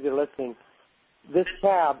 for those of you that are listening. This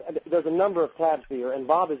tab, there's a number of tabs here, and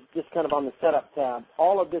Bob is just kind of on the setup tab.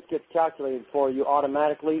 All of this gets calculated for you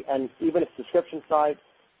automatically, and even if subscription site,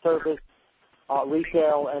 service,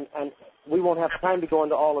 retail, and we won't have time to go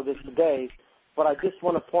into all of this today, but I just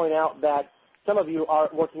want to point out that some of you are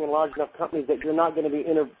working in large enough companies that you're not going to be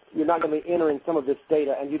entering some of this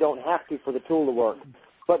data, and you don't have to for the tool to work.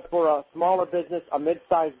 But for a smaller business, a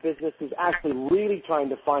mid-sized business who's actually really trying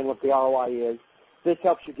to find what the ROI is, this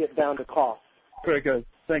helps you get down to cost. Very good.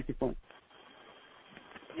 Thank you, Clint.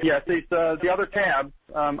 Yes, the other tabs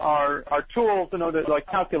are tools, like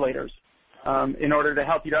calculators, in order to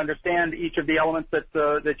help you to understand each of the elements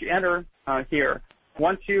that you enter here.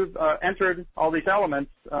 Once you've entered all these elements,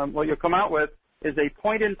 what you'll come out with is a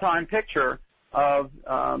point-in-time picture of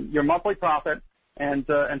your monthly profit and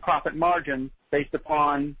profit margin based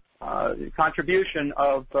upon contribution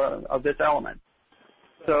of this element.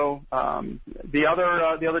 So the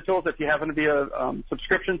other tools, if you happen to be a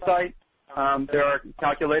subscription site, there are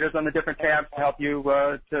calculators on the different tabs to help you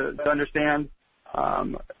to understand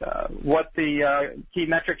what the key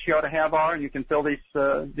metrics you ought to have are, and you can fill these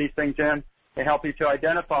things in to help you to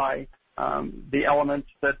identify the elements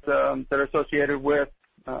that are associated with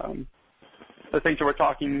the things that we're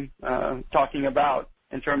talking about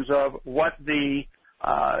in terms of what the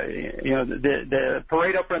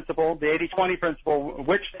Pareto principle, the 80-20 principle,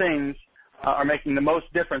 which things are making the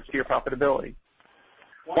most difference to your profitability.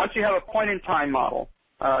 Once you have a point-in-time model,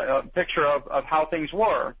 a picture of how things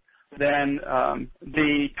were, then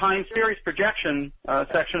the time series projection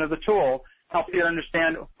section of the tool helps you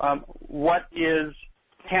understand what is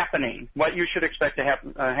happening, what you should expect to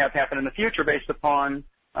have happen in the future based upon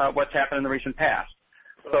what's happened in the recent past.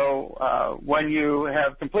 So when you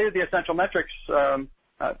have completed the essential metrics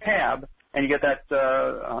tab and you get that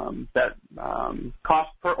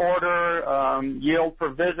cost per order, yield per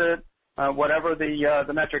visit, whatever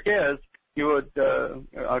the metric is, you would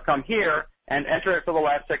come here and enter it for the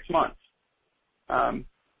last 6 months. Then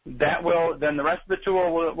the rest of the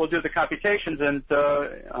tool will do the computations, and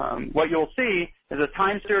what you'll see is a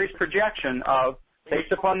time series projection of,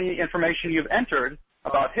 based upon the information you've entered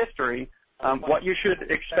about history, what you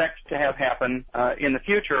should expect to have happen in the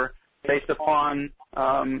future based upon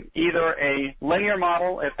either a linear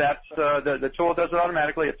model, if that's the tool does it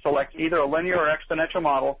automatically, it selects either a linear or exponential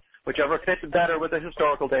model, whichever fits better with the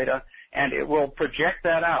historical data, and it will project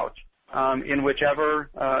that out in whichever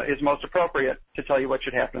is most appropriate to tell you what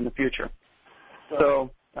should happen in the future.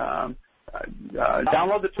 So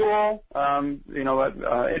download the tool.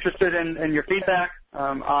 Interested in your feedback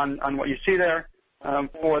on what you see there.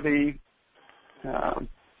 For the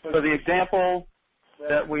example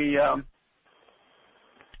that we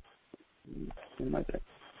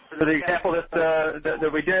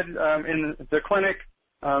that we did in the clinic,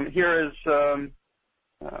 here's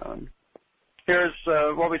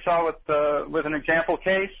what we saw with an example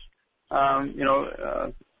case.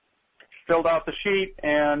 Filled out the sheet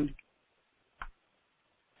and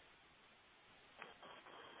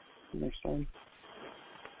Next slide.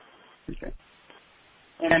 Okay.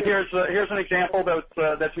 And here's an example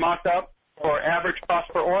that's mocked up for average cost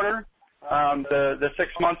per order, the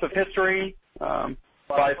 6 months of history.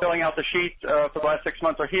 By filling out the sheet for the last 6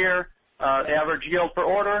 months are here, the average yield per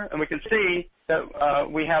order, and we can see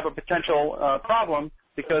that we have a potential problem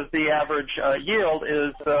because the average yield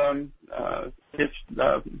is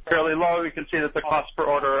fairly low. You can see that the costs per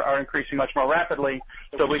order are increasing much more rapidly,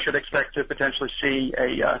 so we should expect to potentially see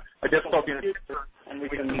a difficulty in the future, and we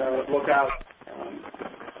can look out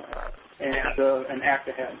and act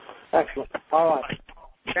ahead. Excellent. All right.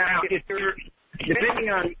 Now, if you're, depending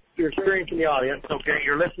on your experience in the audience, okay,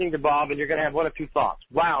 you're listening to Bob and you're going to have one of two thoughts.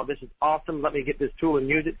 Wow, this is awesome. Let me get this tool and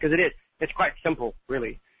use it, because it is. It's quite simple,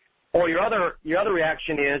 really. Or your other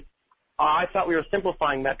reaction is, I thought we were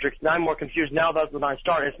simplifying metrics. Now I'm more confused now than when I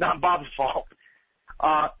started. It's not Bob's fault.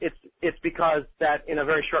 It's because that in a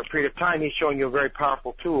very short period of time, he's showing you a very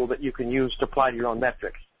powerful tool that you can use to apply to your own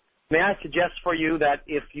metrics. May I suggest for you that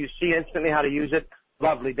if you see instantly how to use it,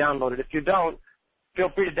 lovely, download it. If you don't, feel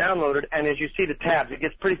free to download it, and as you see the tabs, it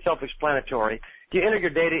gets pretty self-explanatory. You enter your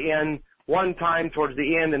data in one time towards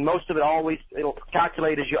the end, and most of it it'll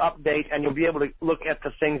calculate as you update, and you'll be able to look at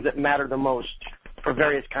the things that matter the most for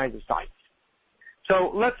various kinds of sites.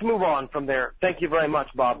 So let's move on from there. Thank you very much,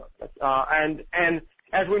 Bob. And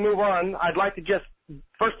as we move on, I'd like to just,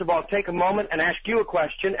 first of all, take a moment and ask you a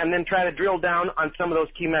question, and then try to drill down on some of those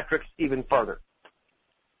key metrics even further.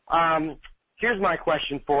 Here's my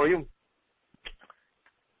question for you.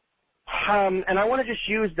 And I want to just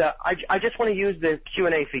use I just want to use the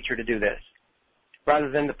Q&A feature to do this, rather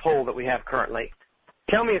than the poll that we have currently.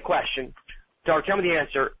 Tell me a question, or tell me the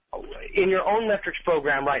answer. In your own metrics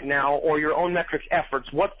program right now, or your own metrics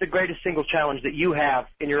efforts, what's the greatest single challenge that you have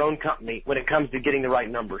in your own company when it comes to getting the right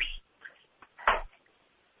numbers?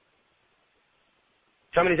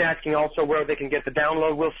 Somebody's asking also where they can get the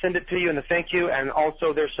download. We'll send it to you in the thank you, and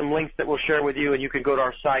also there's some links that we'll share with you, and you can go to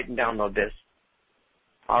our site and download this.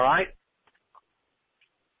 All right?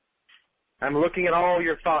 I'm looking at all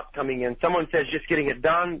your thoughts coming in. Someone says just getting it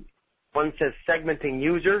done. One says segmenting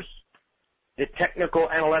users. The technical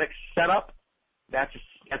analytics setup, that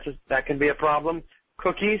can be a problem.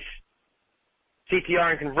 Cookies,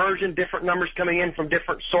 CTR and conversion, different numbers coming in from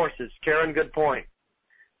different sources. Karen, good point.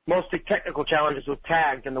 Mostly technical challenges with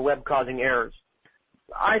tags and the web causing errors.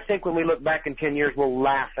 I think when we look back in 10 years, we'll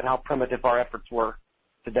laugh at how primitive our efforts were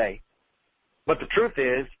today. But the truth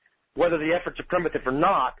is, whether the efforts are primitive or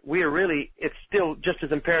not, it's still just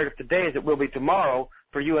as imperative today as it will be tomorrow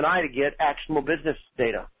for you and I to get actionable business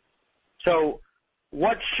data. So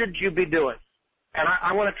what should you be doing? And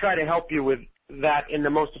I want to try to help you with that in the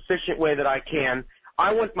most efficient way that I can.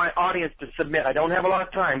 I want my audience to submit. I don't have a lot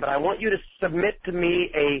of time, but I want you to submit to me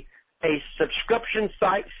a subscription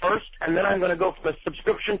site first, and then I'm going to go from a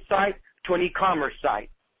subscription site to an e-commerce site.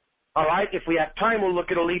 All right? If we have time, we'll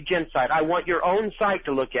look at a lead gen site. I want your own site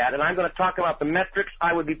to look at, and I'm going to talk about the metrics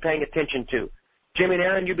I would be paying attention to. Jimmy and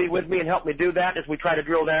Aaron, you be with me and help me do that as we try to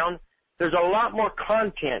drill down. There's a lot more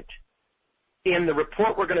content in the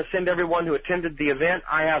report we're going to send everyone who attended the event.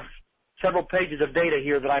 I have several pages of data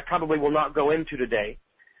here that I probably will not go into today.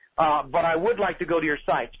 But I would like to go to your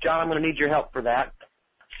sites. John, I'm going to need your help for that.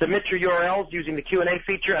 Submit your URLs using the Q&A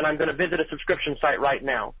feature, and I'm going to visit a subscription site right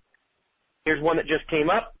now. Here's one that just came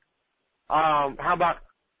up. How about,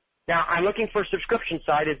 now I'm looking for a subscription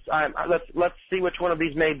site. Let's see which one of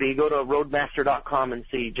these may be. Go to roadmaster.com and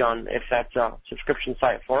see, John, if that's a subscription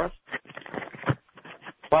site for us.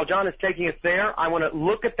 While John is taking us there, I want to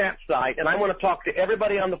look at that site, and I want to talk to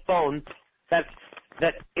everybody on the phone that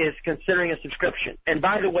is considering a subscription. And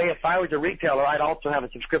by the way, if I was a retailer, I'd also have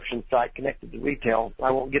a subscription site connected to retail.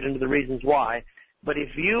 I won't get into the reasons why. But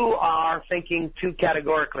if you are thinking too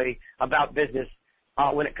categorically about business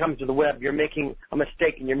when it comes to the web, you're making a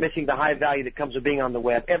mistake and you're missing the high value that comes with being on the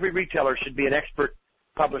web. Every retailer should be an expert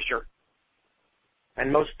publisher,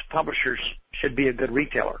 and most publishers should be a good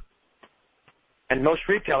retailer. And most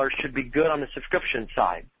retailers should be good on the subscription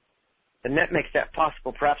side. The net makes that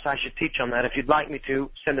possible. Perhaps I should teach on that. If you'd like me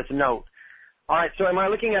to, send us a note. All right, so am I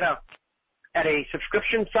looking at a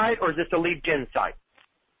subscription site, or is this a lead gen site?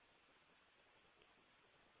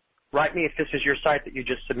 Write me if this is your site that you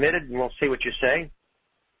just submitted, and we'll see what you say.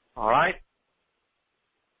 All right.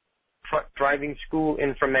 Driving school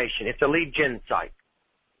information. It's a lead gen site.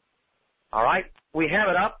 All right. We have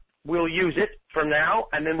it up. We'll use it for now,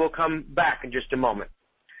 and then we'll come back in just a moment.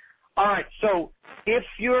 All right, so if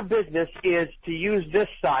your business is to use this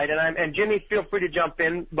site, and Jimmy, feel free to jump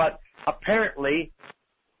in, but apparently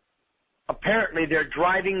they're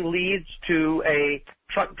driving leads to a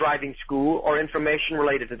truck driving school or information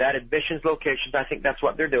related to that, admissions, locations. I think that's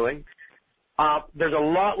what they're doing. There's a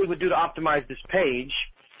lot we would do to optimize this page.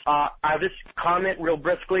 I'll just comment real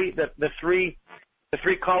briskly that the three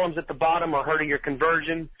columns at the bottom are hurting your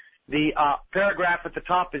conversion. The paragraph at the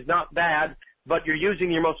top is not bad, but you're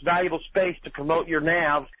using your most valuable space to promote your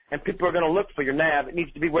nav, and people are going to look for your nav. It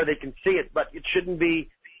needs to be where they can see it, but it shouldn't be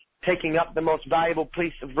taking up the most valuable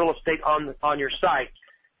piece of real estate on your site.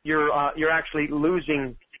 You're actually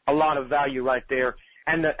losing a lot of value right there,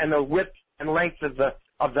 and the width and length of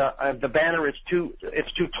the banner is too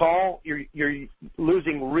tall. You're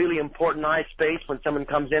losing really important eye space when someone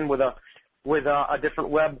comes in with a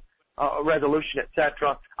different web resolution,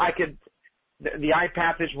 etc. The eye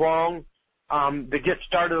path is wrong. The Get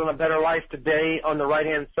Started on a Better Life Today on the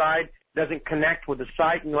right-hand side doesn't connect with the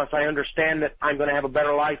site unless I understand that I'm going to have a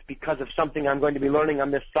better life because of something I'm going to be learning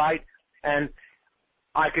on this site. And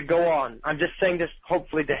I could go on. I'm just saying this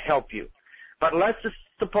hopefully to help you. But let's just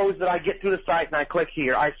suppose that I get through the site and I click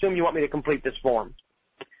here. I assume you want me to complete this form.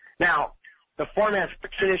 Now, the form has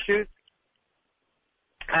friction issues,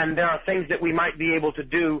 and there are things that we might be able to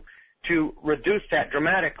do to reduce that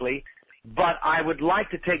dramatically, but I would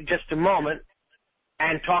like to take just a moment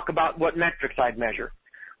and talk about what metrics I'd measure.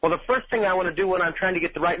 Well, the first thing I want to do when I'm trying to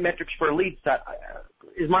get the right metrics for a lead set,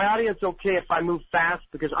 is my audience okay if I move fast?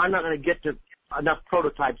 Because I'm not going to get to enough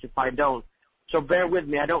prototypes if I don't. So bear with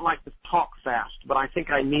me. I don't like to talk fast, but I think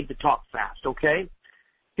I need to talk fast, okay?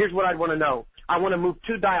 Here's what I'd want to know. I want to move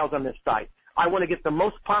 2 dials on this site. I want to get the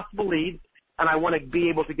most possible leads, and I want to be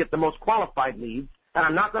able to get the most qualified leads, and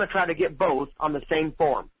I'm not going to try to get both on the same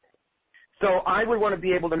form. So I would want to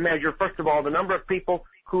be able to measure, first of all, the number of people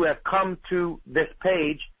who have come to this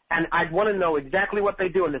page, and I'd want to know exactly what they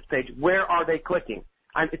do on this page. Where are they clicking?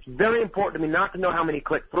 It's very important to me not to know how many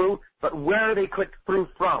click through, but where they click through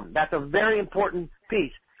from. That's a very important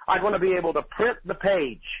piece. I'd want to be able to print the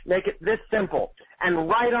page, make it this simple, and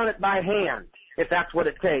write on it by hand, if that's what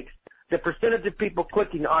it takes, the percentage of people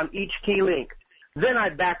clicking on each key link. Then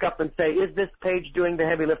I'd back up and say, is this page doing the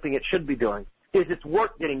heavy lifting it should be doing? Is its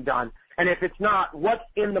work getting done? And if it's not, what's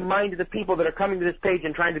in the mind of the people that are coming to this page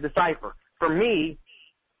and trying to decipher? For me,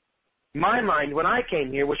 my mind, when I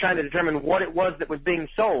came here, was trying to determine what it was that was being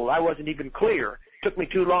sold. I wasn't even clear. It took me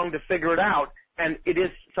too long to figure it out, and it is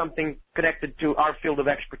something connected to our field of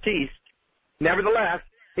expertise. Nevertheless,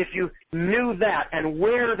 if you knew that and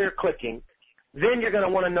where they're clicking, then you're going to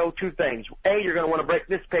want to know 2 things. A, you're going to want to break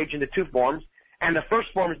this page into 2 forms, and the first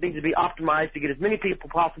form needs to be optimized to get as many people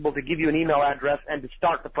possible to give you an email address and to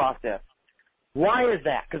start the process. Why is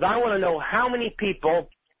that? Because I want to know how many people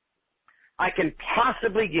I can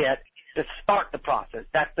possibly get to start the process.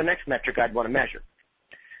 That's the next metric I'd want to measure.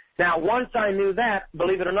 Now, once I knew that,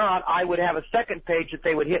 believe it or not, I would have a second page that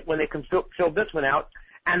they would hit when they can fill this one out,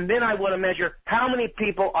 and then I want to measure how many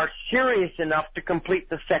people are serious enough to complete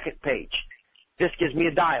the second page. This gives me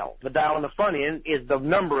a dial. The dial on the front end is the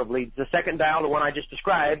number of leads. The second dial, the one I just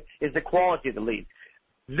described, is the quality of the lead.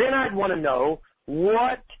 Then I'd want to know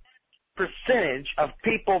what percentage of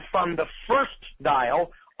people from the first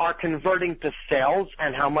dial are converting to sales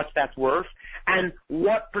and how much that's worth, and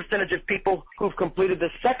what percentage of people who've completed the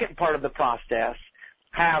second part of the process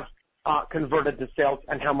have converted to sales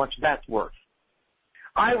and how much that's worth.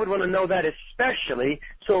 I would want to know that especially,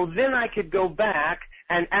 so then I could go back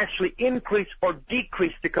and actually increase or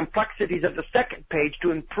decrease the complexities of the second page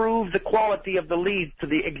to improve the quality of the leads to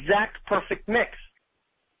the exact perfect mix.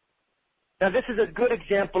 Now, this is a good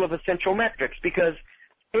example of essential metrics because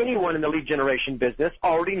anyone in the lead generation business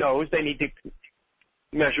already knows they need to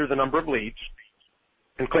measure the number of leads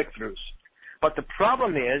and click-throughs. But the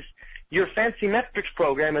problem is your fancy metrics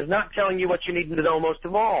program is not telling you what you need to know most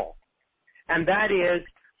of all, and that is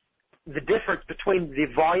the difference between the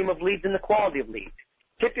volume of leads and the quality of leads.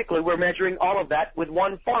 Typically, we're measuring all of that with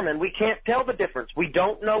one form, and we can't tell the difference. We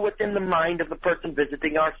don't know what's in the mind of the person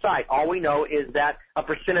visiting our site. All we know is that a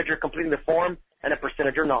percentage are completing the form and a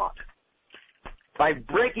percentage are not. By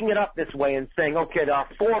breaking it up this way and saying, okay, there are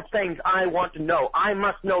 4 things I want to know. I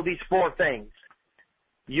must know these 4 things.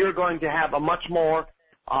 You're going to have a much more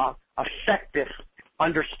effective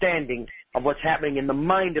understanding of what's happening in the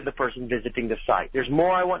mind of the person visiting the site. There's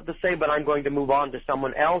more I want to say, but I'm going to move on to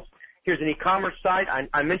someone else. Here's an e-commerce site.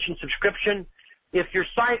 I mentioned subscription. If your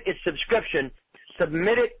site is subscription,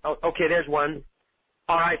 submit it. Oh, okay, there's one.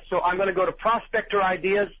 All right, so I'm going to go to Prospector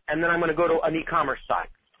Ideas, and then I'm going to go to an e-commerce site.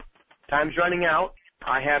 Time's running out.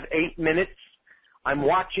 I have 8 minutes. I'm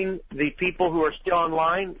watching the people who are still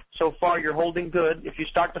online. So far, you're holding good. If you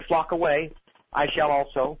start to flock away, I shall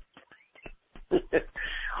also.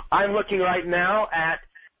 I'm looking right now at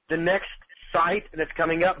the next site that's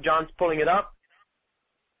coming up. John's pulling it up.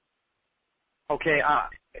 Okay,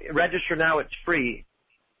 register now. It's free.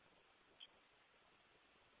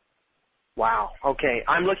 Wow. Okay,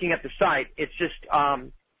 I'm looking at the site. It's just,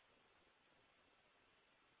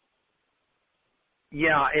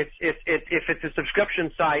 yeah, if it's a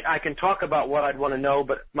subscription site, I can talk about what I'd want to know,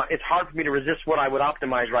 but it's hard for me to resist what I would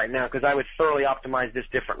optimize right now because I would thoroughly optimize this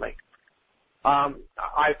differently.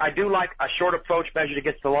 I do like a short approach measured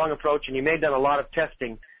against the long approach, and you may have done a lot of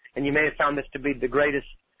testing, and you may have found this to be the greatest,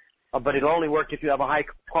 but it'll only work if you have a high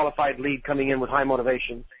qualified lead coming in with high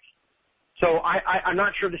motivation. So I'm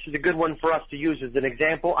not sure this is a good one for us to use as an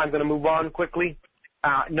example. I'm going to move on quickly.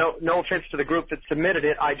 No offense to the group that submitted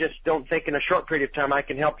it. I just don't think in a short period of time I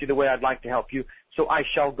can help you the way I'd like to help you. So I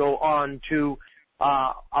shall go on to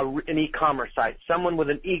an e-commerce site. Someone with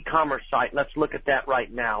an e-commerce site. Let's look at that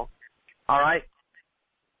right now. All right.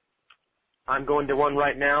 I'm going to one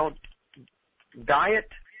right now. Diet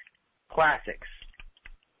Classics.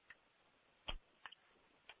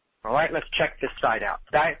 All right, let's check this site out.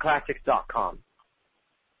 DietClassics.com.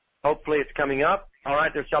 Hopefully it's coming up. All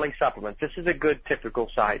right, they're selling supplements. This is a good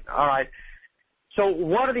typical site. All right. So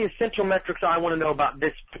what are the essential metrics I want to know about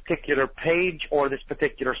this particular page or this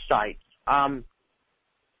particular site?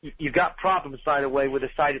 You've got problems, by the way, with the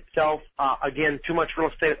site itself. Again, too much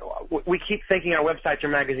real estate. We keep thinking our websites are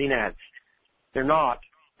magazine ads. They're not.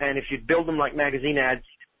 And if you build them like magazine ads,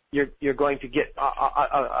 you're going to get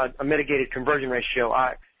a mitigated conversion ratio.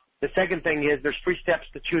 The second thing is there's 3 steps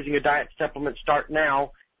to choosing a diet supplement. Start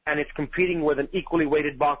now, and it's competing with an equally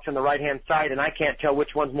weighted box on the right-hand side, and I can't tell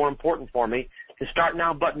which one's more important for me. The Start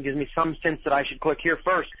Now button gives me some sense that I should click here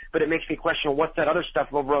first, but it makes me question what's that other stuff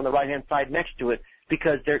over on the right-hand side next to it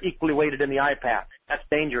because they're equally weighted in the iPad. That's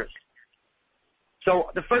dangerous.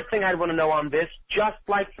 So the first thing I'd want to know on this, just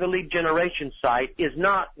like the lead generation site, is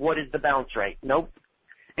not what is the bounce rate. Nope.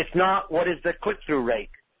 It's not what is the click-through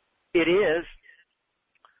rate. It is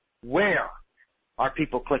where are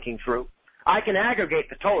people clicking through. I can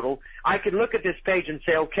aggregate the total. I can look at this page and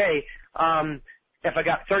say, okay, if I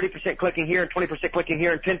got 30% clicking here and 20% clicking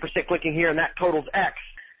here and 10% clicking here and that totals X,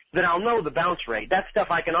 then I'll know the bounce rate. That's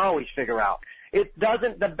stuff I can always figure out.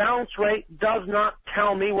 The bounce rate does not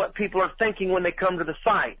tell me what people are thinking when they come to the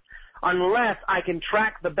site unless I can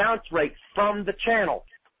track the bounce rate from the channel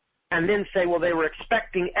and then say, well, they were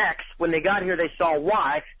expecting X. When they got here, they saw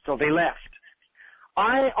Y, so they left.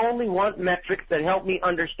 I only want metrics that help me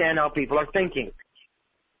understand how people are thinking.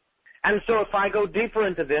 And so if I go deeper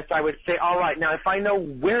into this, I would say, all right, now if I know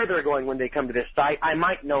where they're going when they come to this site, I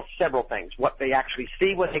might know several things, what they actually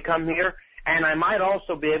see when they come here, and I might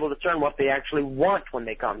also be able to discern what they actually want when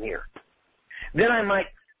they come here. Then I might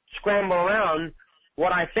scramble around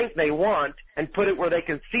what I think they want and put it where they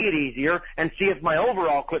can see it easier and see if my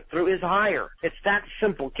overall click-through is higher. It's that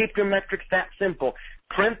simple. Keep your metrics that simple.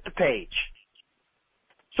 Print the page.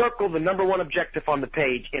 Circle the number one objective on the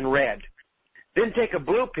page in red. Then take a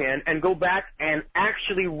blue pen and go back and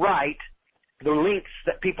actually write the links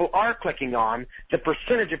that people are clicking on, the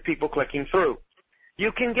percentage of people clicking through.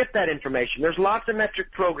 You can get that information. There's lots of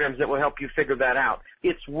metric programs that will help you figure that out.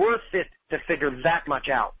 It's worth it to figure that much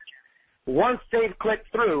out. Once they've clicked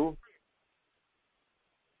through,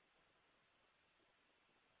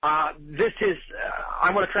 I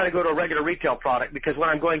want to try to go to a regular retail product because what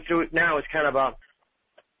I'm going through it now is kind of a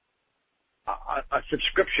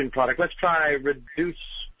subscription product. Let's try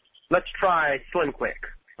Slim Quick.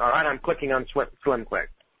 All right, I'm clicking on Slim Quick.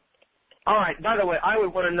 All right, by the way, I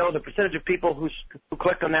would want to know the percentage of people who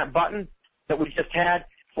clicked on that button that we just had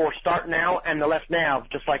for Start Now and the left nav,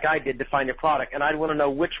 just like I did to find a product, and I'd want to know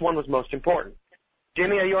which one was most important.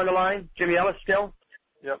 Jimmy, are you on the line? Jimmy Ellis still?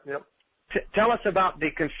 Yep. Tell us about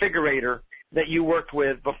the configurator that you worked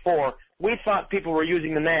with before. We thought people were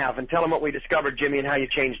using the nav, and tell them what we discovered, Jimmy, and how you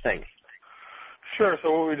changed things. Sure.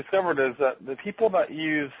 So what we discovered is that the people that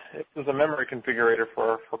use it was a memory configurator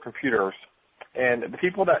for computers, and the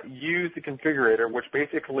people that use the configurator, which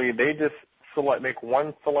basically they just make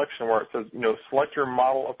one selection where it says, select your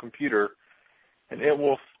model of computer, and it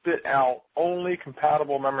will spit out only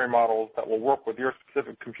compatible memory models that will work with your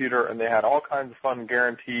specific computer, and they had all kinds of fun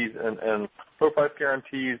guarantees and low price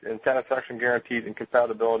guarantees and satisfaction guarantees and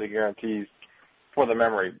compatibility guarantees for the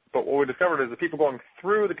memory. But what we discovered is the people going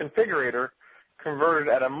through the configurator converted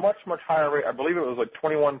at a much, much higher rate. I believe it was like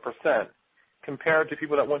 21% compared to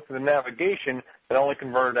people that went through the navigation that only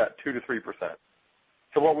converted at 2 to 3%.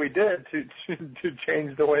 So what we did to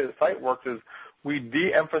change the way the site works is we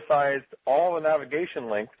de-emphasized all the navigation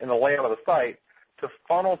links in the layout of the site to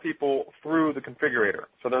funnel people through the configurator.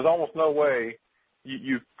 So there's almost no way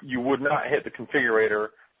you would not hit the configurator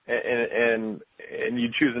and you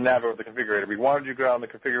choose the nav over the configurator. We wanted you to go down the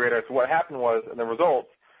configurator. So what happened was, in the results,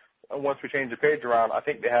 once we changed the page around, I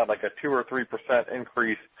think they had like a 2 or 3%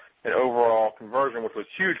 increase in overall conversion, which was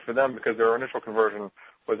huge for them because their initial conversion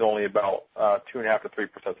was only about 2.5 to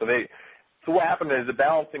 3%. So what happened is the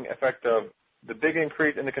balancing effect of the big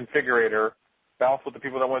increase in the configurator balanced with the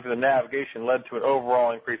people that went through the navigation led to an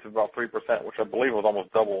overall increase of about 3%, which I believe was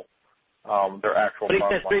almost double their actual. But he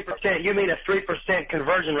says 3%. You mean a 3%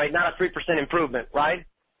 conversion rate, not a 3% improvement, right?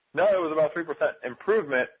 No, it was about 3%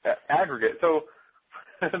 improvement aggregate. So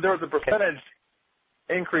there was a percentage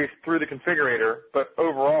increase through the configurator, but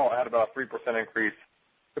overall it had about a 3% increase.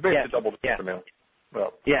 It basically doubled the revenue.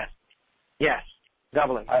 Well, yes,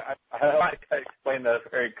 doubling. I don't think I explained that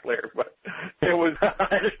very clear, but it was.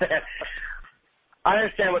 I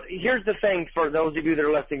understand. But here's the thing for those of you that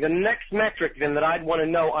are listening. The next metric then that I'd want to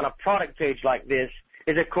know on a product page like this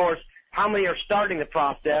is, of course, how many are starting the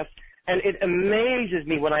process. And it amazes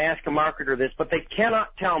me when I ask a marketer this, but they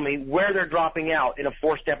cannot tell me where they're dropping out in a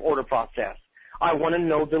 4-step order process. I want to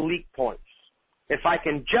know the leak points. If I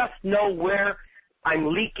can just know where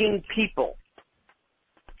I'm leaking people,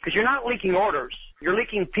 because you're not leaking orders, you're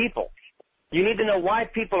leaking people. You need to know why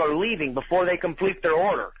people are leaving before they complete their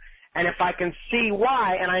order. And if I can see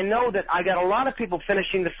why, and I know that I got a lot of people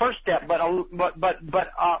finishing the first step, but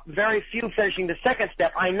very few finishing the second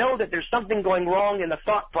step, I know that there's something going wrong in the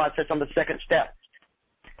thought process on the second step.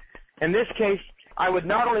 In this case, I would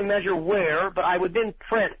not only measure where, but I would then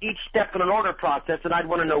print each step in an order process, and I'd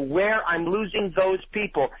want to know where I'm losing those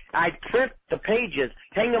people. I'd print the pages,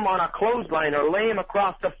 hang them on a clothesline or lay them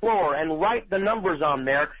across the floor and write the numbers on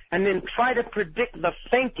there, and then try to predict the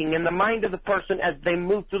thinking in the mind of the person as they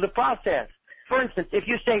move through the process. For instance, if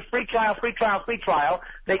you say free trial, free trial, free trial,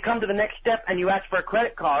 they come to the next step and you ask for a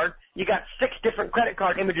credit card, you got 6 different credit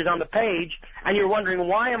card images on the page, and you're wondering,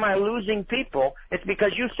 why am I losing people? It's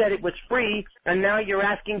because you said it was free, and now you're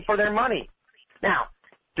asking for their money. Now,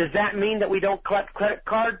 does that mean that we don't collect credit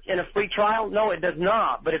cards in a free trial? No, it does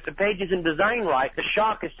not. But if the page isn't designed right, the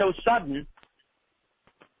shock is so sudden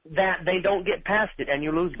that they don't get past it, and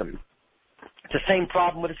you lose them. It's the same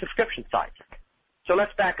problem with a subscription site. So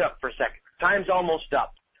let's back up for a second. Time's almost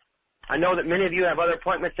up. I know that many of you have other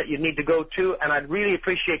appointments that you need to go to, and I'd really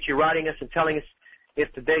appreciate you writing us and telling us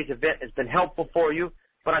if today's event has been helpful for you.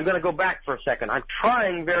 But I'm going to go back for a second. I'm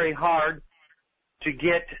trying very hard to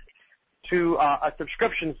get to a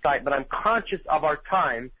subscription site, but I'm conscious of our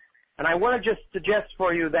time. And I want to just suggest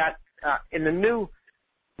for you that in the new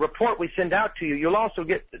report we send out to you, you'll also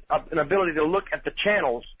get an ability to look at the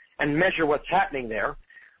channels and measure what's happening there.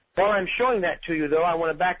 While I'm showing that to you, though, I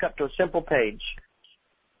want to back up to a simple page.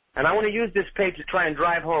 And I want to use this page to try and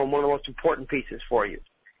drive home one of the most important pieces for you.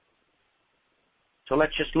 So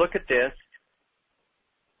let's just look at this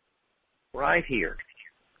right here.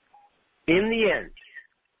 In the end,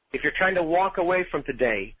 if you're trying to walk away from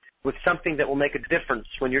today with something that will make a difference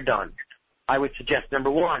when you're done, I would suggest,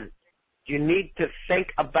 number 1, you need to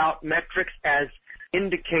think about metrics as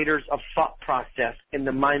indicators of thought process in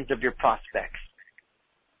the minds of your prospects.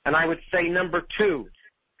 And I would say, number 2,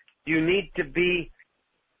 you need to be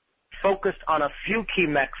focused on a few key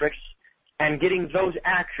metrics and getting those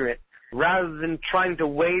accurate rather than trying to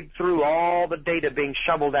wade through all the data being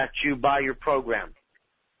shoveled at you by your program.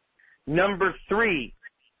 Number 3,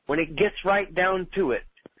 when it gets right down to it,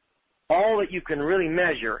 all that you can really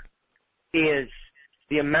measure is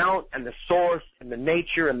the amount and the source and the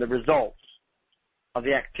nature and the results of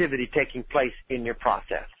the activity taking place in your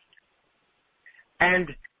process.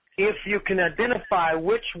 And if you can identify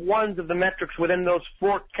which ones of the metrics within those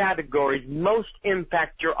 4 categories most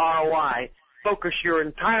impact your ROI, focus your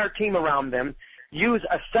entire team around them, use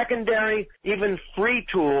a secondary, even free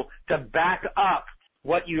tool to back up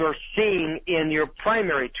what you are seeing in your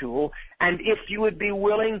primary tool, and if you would be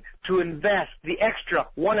willing to invest the extra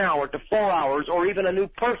 1 hour to 4 hours or even a new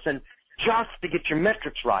person just to get your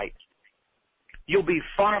metrics right, you'll be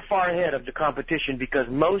far, far ahead of the competition because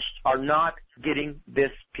most are not getting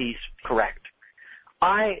this piece correct.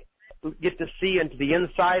 I get to see into the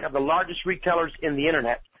inside of the largest retailers in the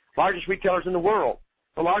Internet, largest retailers in the world,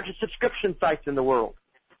 the largest subscription sites in the world.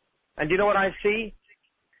 And do you know what I see?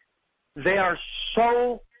 They are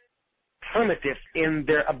so primitive in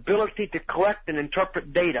their ability to collect and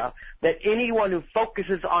interpret data that anyone who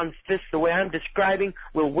focuses on this the way I'm describing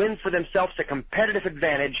will win for themselves a competitive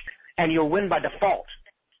advantage, and you'll win by default.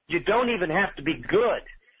 You don't even have to be good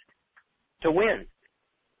to win.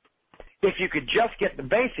 If you could just get the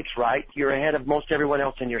basics right, you're ahead of most everyone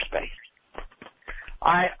else in your space.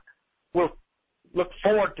 I will look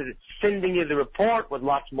forward to sending you the report with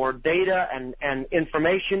lots more data and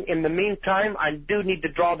information. In the meantime, I do need to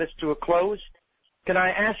draw this to a close. Can I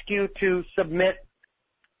ask you to submit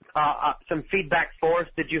some feedback for us?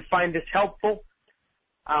 Did you find this helpful?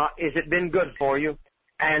 Has it been good for you?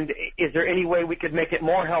 And is there any way we could make it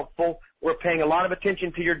more helpful? We're paying a lot of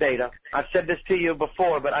attention to your data. I've said this to you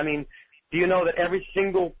before, but I mean, do you know that every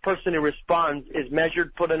single person who responds is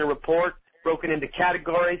measured, put in a report, broken into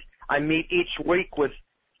categories? I meet each week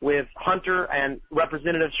with Hunter and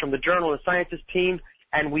representatives from the Journal of Sciences team,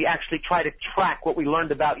 and we actually try to track what we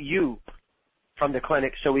learned about you from the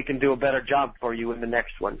clinic so we can do a better job for you in the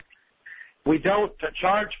next one. We don't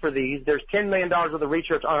charge for these. There's $10 million of the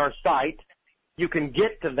research on our site. You can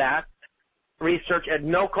get to that research at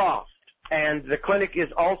no cost, and the clinic is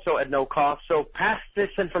also at no cost. So pass this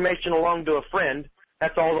information along to a friend.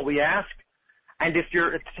 That's all that we ask. And if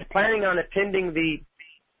you're planning on attending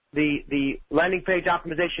the landing page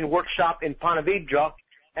optimization workshop in Ponte Vedra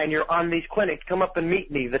and you're on these clinics, come up and meet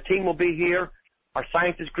me. The team will be here, our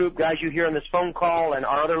sciences group, guys you hear on this phone call, and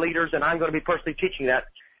our other leaders, and I'm going to be personally teaching that.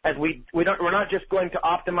 As we're not just going to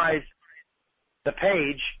optimize the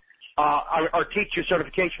page, or teach you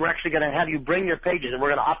certification. We're actually going to have you bring your pages, and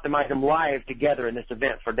we're going to optimize them live together in this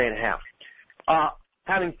event for a day and a half.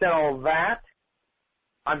 Having said all that,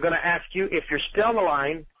 I'm going to ask you, if you're still on the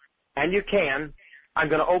line, and you can, I'm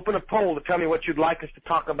going to open a poll to tell me what you'd like us to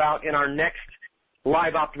talk about in our next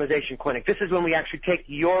live optimization clinic. This is when we actually take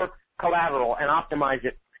your collateral and optimize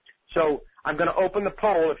it. So I'm going to open the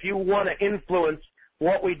poll. If you want to influence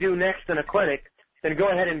what we do next in a clinic, then go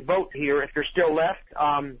ahead and vote here if you're still left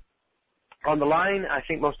on the line. I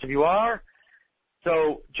think most of you are.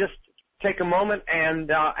 So just take a moment and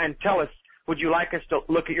tell us, would you like us to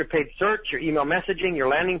look at your paid search, your email messaging, your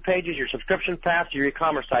landing pages, your subscription paths, your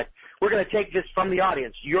e-commerce site? We're going to take this from the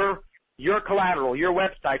audience, your collateral, your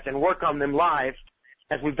websites, and work on them live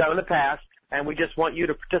as we've done in the past, and we just want you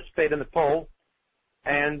to participate in the poll.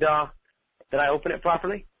 And did I open it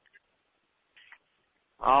properly?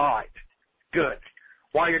 All right. Good.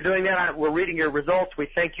 While you're doing that, we're reading your results. We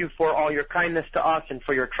thank you for all your kindness to us and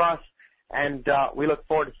for your trust, and we look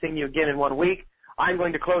forward to seeing you again in 1 week. I'm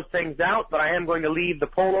going to close things out, but I am going to leave the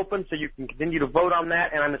poll open so you can continue to vote on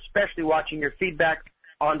that, and I'm especially watching your feedback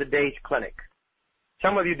on today's clinic.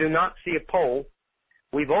 Some of you do not see a poll.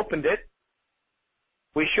 We've opened it.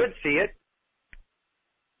 We should see it,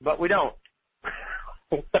 but we don't.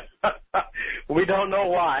 We don't know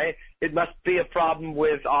why. It must be a problem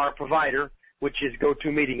with our provider, which is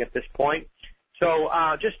GoToMeeting at this point. So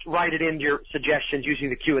just write it in your suggestions using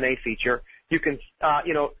the Q&A feature. You can,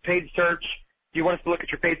 paid search. Do you want us to look at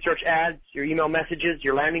your paid search ads, your email messages,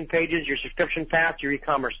 your landing pages, your subscription paths, your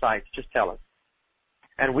e-commerce sites? Just tell us.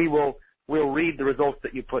 And we'll read the results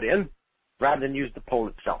that you put in rather than use the poll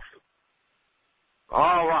itself.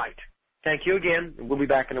 All right. Thank you again, and we'll be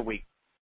back in a week.